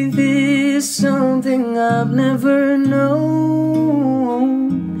faith is something I've never known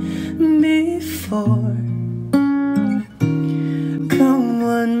before. Come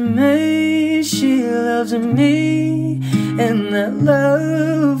what may, she loves me, and that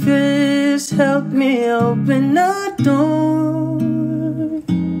love has helped me open a door,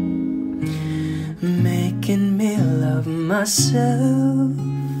 making me love myself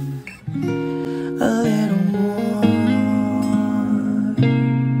a little more.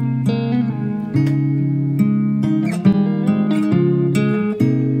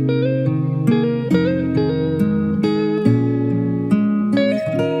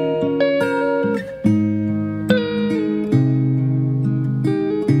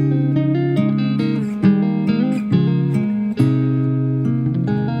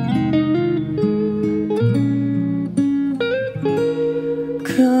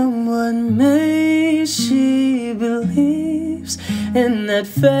 And that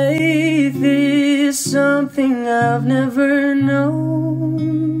faith is something I've never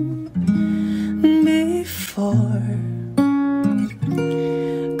known before.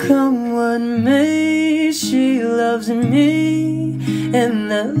 Come what may, she loves me,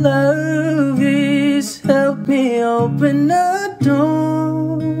 and that love has helped me open a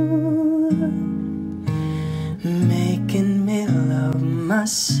door, making me love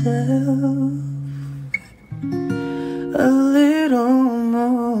myself a little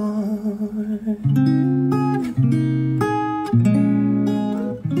more.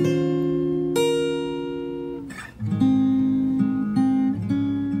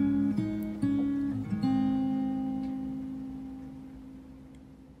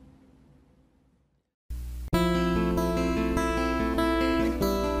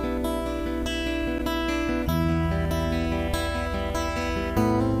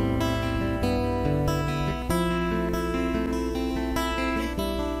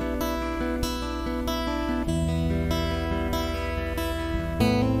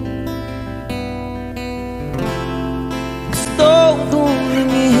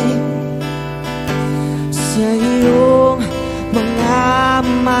 Sa iyong mga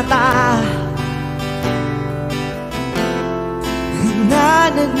mata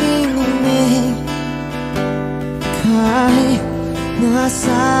na nagniningning kahit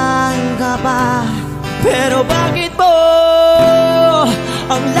nasaan ka pa. Pero bakit mo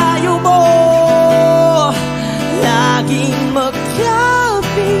ang layo mo laging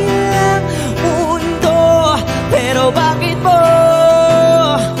magkabilang mundo? Pero bakit mo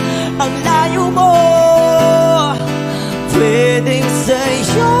ang layo mo? Pwedeng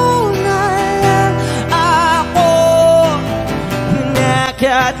sa'yo na lang ako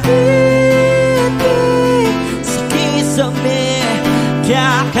nakatitig sa kisame,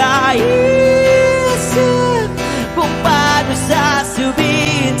 kakaisip kung paano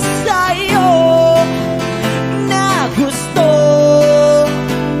sasabihin sa'yo na gustong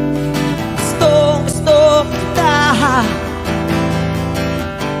kita.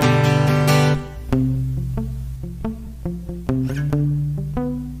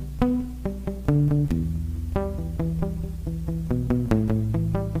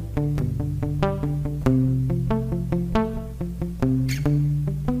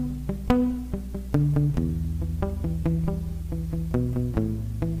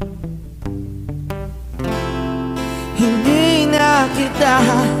 Hindi na kita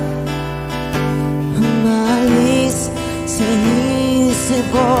umalis sa isip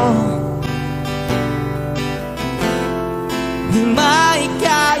ko. Di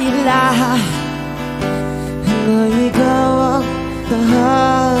maikaila na ikaw ang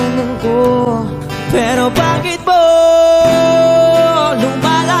tahanan ko. Pero bakit mo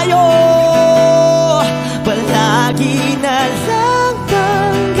lumalayo? Palagi na lang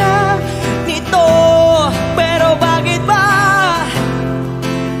hanggang nito. Pero bakit ba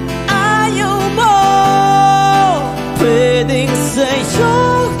ayaw mo? Pwedeng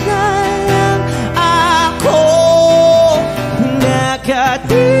sa'yo na lang ako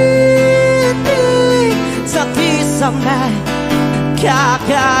nakatitig sa kisame,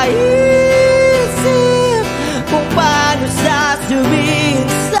 kakaisip kung paano sasabihin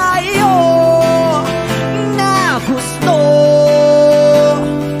sa'yo na gusto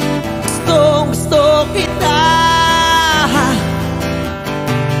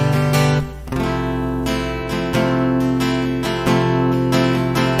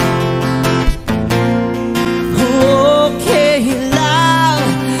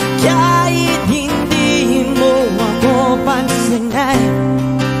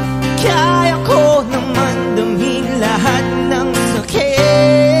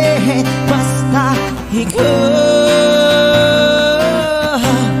ikaw.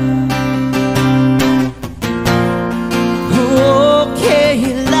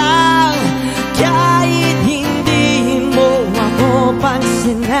 Okay lang kahit hindi mo ako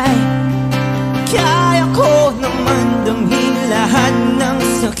pansinay, kaya ko naman damhin lahat ng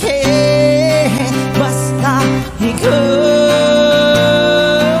sakit. Basta ikaw.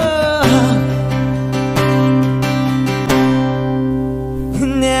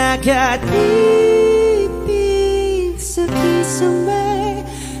 Nakatipid sa kisame,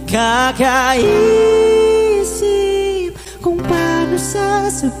 kakaisip kung paano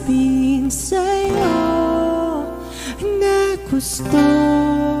sasabihin sa'yo na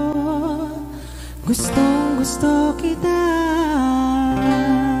gustong gusto kita.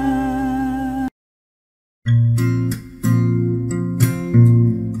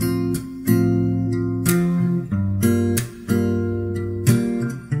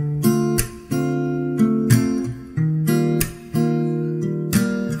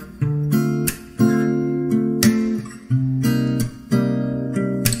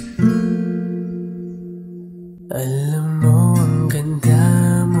 Alam mo, ang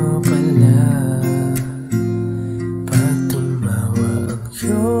ganda mo pala pag tumawa ang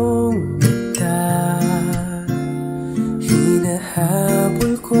iyong mata.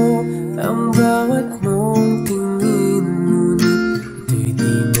 Hinahabol ko ang bawat mong tingin, ngunit ito'y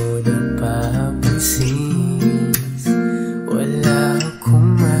di mo napapansin. Wala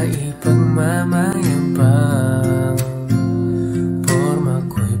akong maipagmamayabang, porma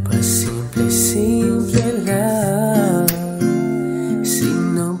ko'y pasimple-simple lang.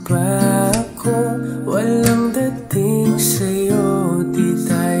 Sino ba ako? Walang dating sa'yo, di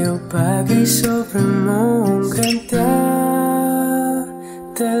tayo bagay, sobrang mong ganda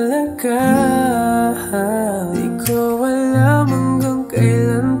talaga. Di ko alam hanggang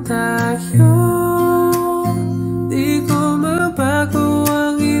kailan tayo, di ko mabago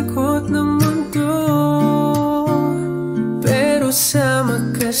ang ikot ng mundo, pero sama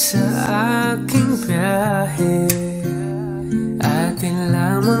ka sa aking biyahe. Atin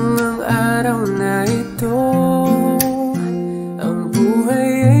lamang ang araw na ito, ang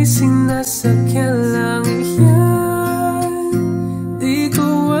buhay ay sinasakyan lang yan. Di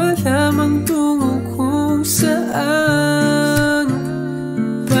ko alam ang tungo kung saan,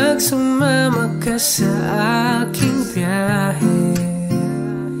 pag sumama ka sa aking biyahe.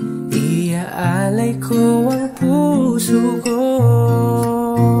 Iaalay ko ang puso ko.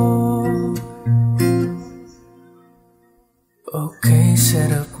 Okay,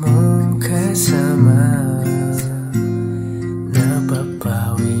 sarap mong kasama,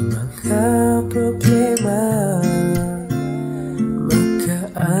 napapawi mga problema.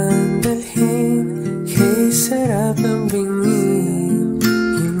 Magkaan dalhin, kay sarap ng bingin,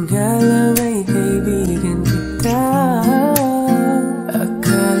 yun nga lang ay kaibigan kita.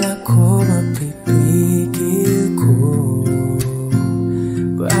 Akala ko mapipigil ko,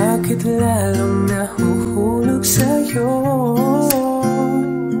 bakit lalong nahuhulog sa'yo?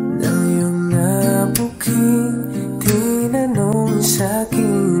 Nang iyong nabuking tinanong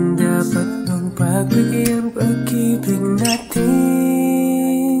sa'kin, dapat bang pagbigyan pag-ibig natin?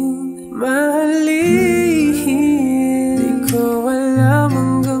 Mahalin, di ko alam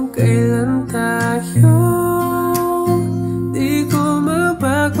hanggang kailan tayo, di ko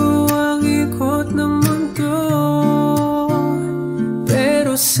mabago ang ikot ng mundo,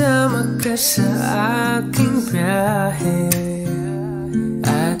 pero sama ka sa aking biyahe.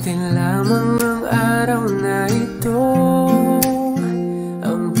 Atin lamang ang araw na ito,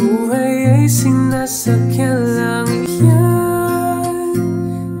 ang buhay ay sinasakyan lang yan.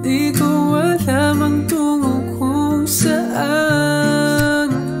 Di ko alam ang tungo kung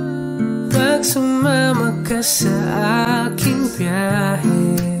saan, pag sumama ka sa aking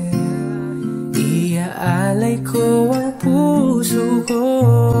biyahe. Iaalay ko ang puso ko.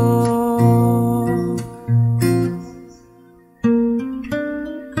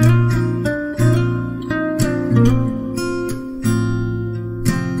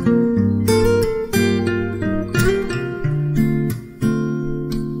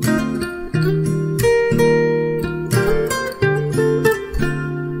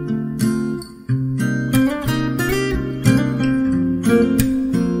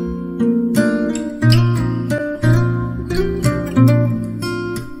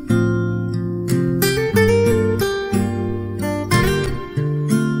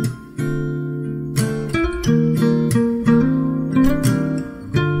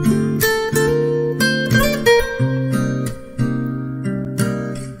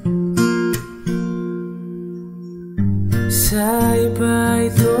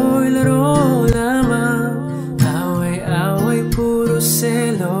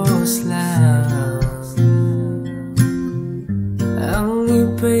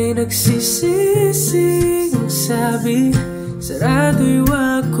 pagsisising sabi, sarado'y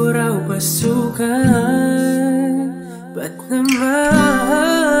wag ko raw pasukan. Ba't naman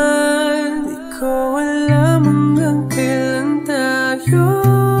di ko alam hanggang kailan tayo?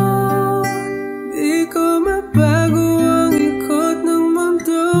 Di ko mabago ang ikot ng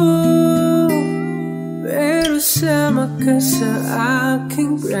mundo, pero sama ka sa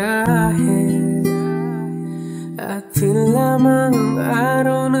aking biyahe. Atin lamang ang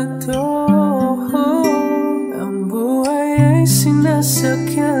araw na to, ang buhay ay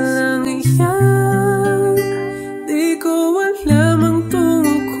sinasakyan lang iyan. Di ko alam ang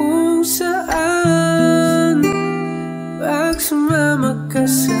tungo kung saan, pag sumama ka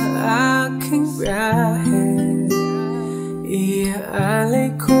sa aking biyahe,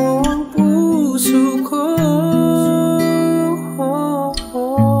 iaalay ko ang puso ko.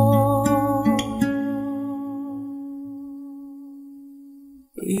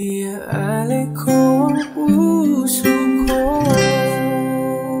 Iaalay ko ang puso ko.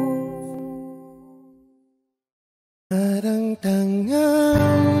 Parang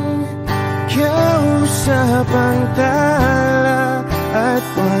tangang kausap ang tala at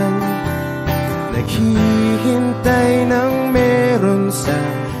buwan, naghihintay ng meron sa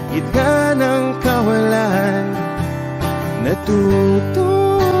gitna ng kawalan.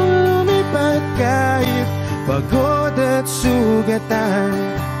 Natutong lumipad kahit pagod at sugatan.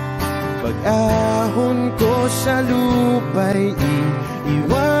 Pag-ahon ko sa lupa'y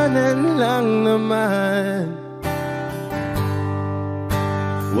iiwanan lang naman.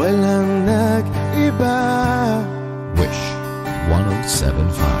 Walang nag-iba. Wish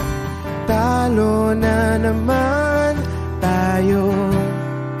 1075. Talo na naman tayo.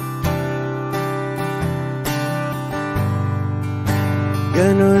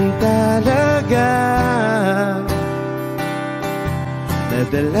 Ganun talaga.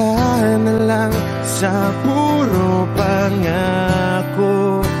 Nadala na lang sa puro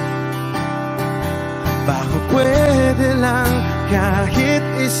pangako. Baka pwede lang kahit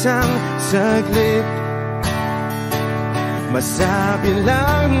isang saglit, masabi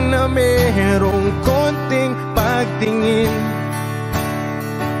lang na merong konting pagtingin.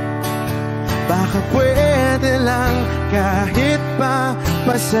 Baka pwede lang kahit pa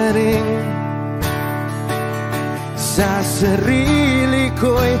pasaring, sa sarili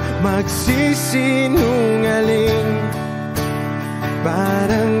ko'y magsisinungaling.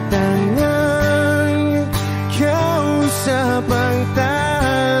 Parang tangang kausap ang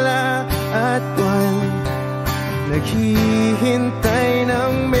tala at buwan, naghihintay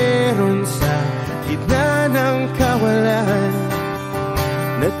ng meron sa gitna ng kawalan.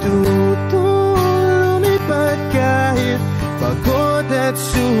 Natutong lumipad kahit pagod at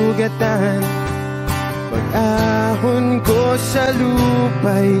sugatan. Pag-ahon ko sa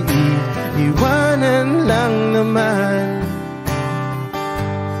lupa'y iiwanan lang naman.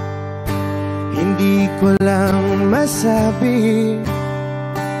 Hindi ko lang masabi,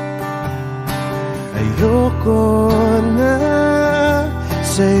 ayoko na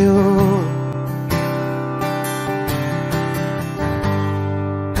sa'yo.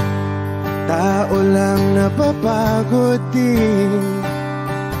 Tao lang napapagod din,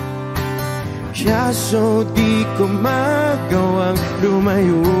 kaso di ko magawang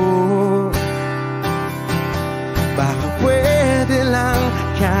lumayo. Baka pwede lang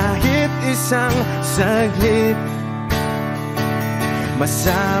kahit isang saglit,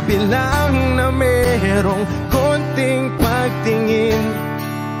 masabi lang na merong konting pagtingin.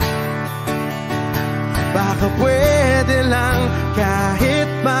 Baka pwede lang kahit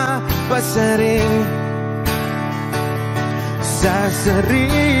mapasaring, sa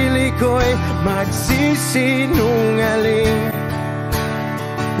sarili ko'y magsisinungaling.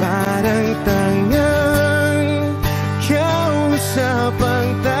 Parang tangang kausap ang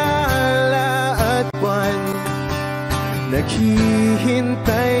tala at buwan,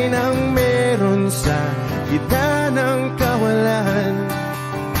 naghihintay ng meron sa gitna ng kawalan.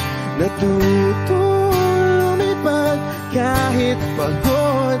 Natutong lumipad kahit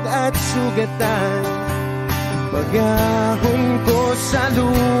pagod at sugatan. Pag-ahon ko sa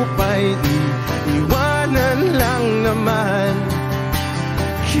lupa'y iiwanan lang naman.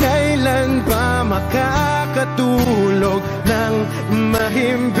 Kailan ba makakatulog ng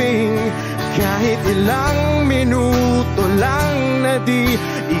mahimbing? Kahit ilang minuto lang na di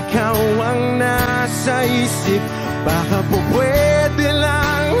ikaw ang nasa isip. Baka po pwede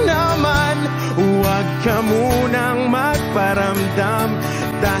lang naman, huwag ka munang magparamdam.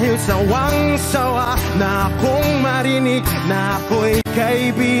 Dahil sawang-sawa na akong marinig na ako'y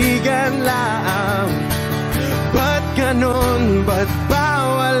kaibigan lang. Ba't ganon? Ba't ba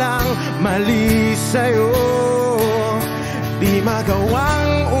wala ang mali sa'yo. Di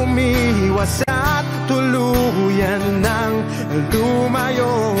magawang umiwas at tuluyan ng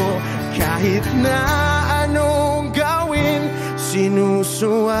lumayo. Kahit na anong gawin,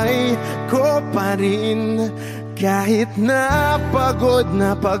 sinusuway ko pa rin. Kahit na pagod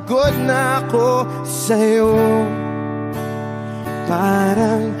na ako sa'yo.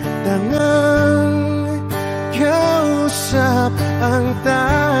 Parang tangang kausap ang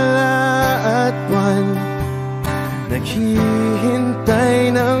tala at buwan,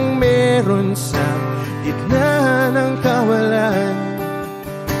 naghihintay ng meron sa gitna ng kawalan.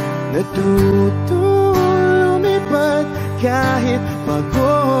 Natutong lumipad kahit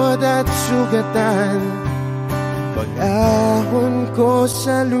pagod at sugatan. Pag-ahon ko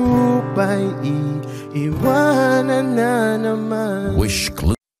sa lupa'y iiwanan na naman. Wish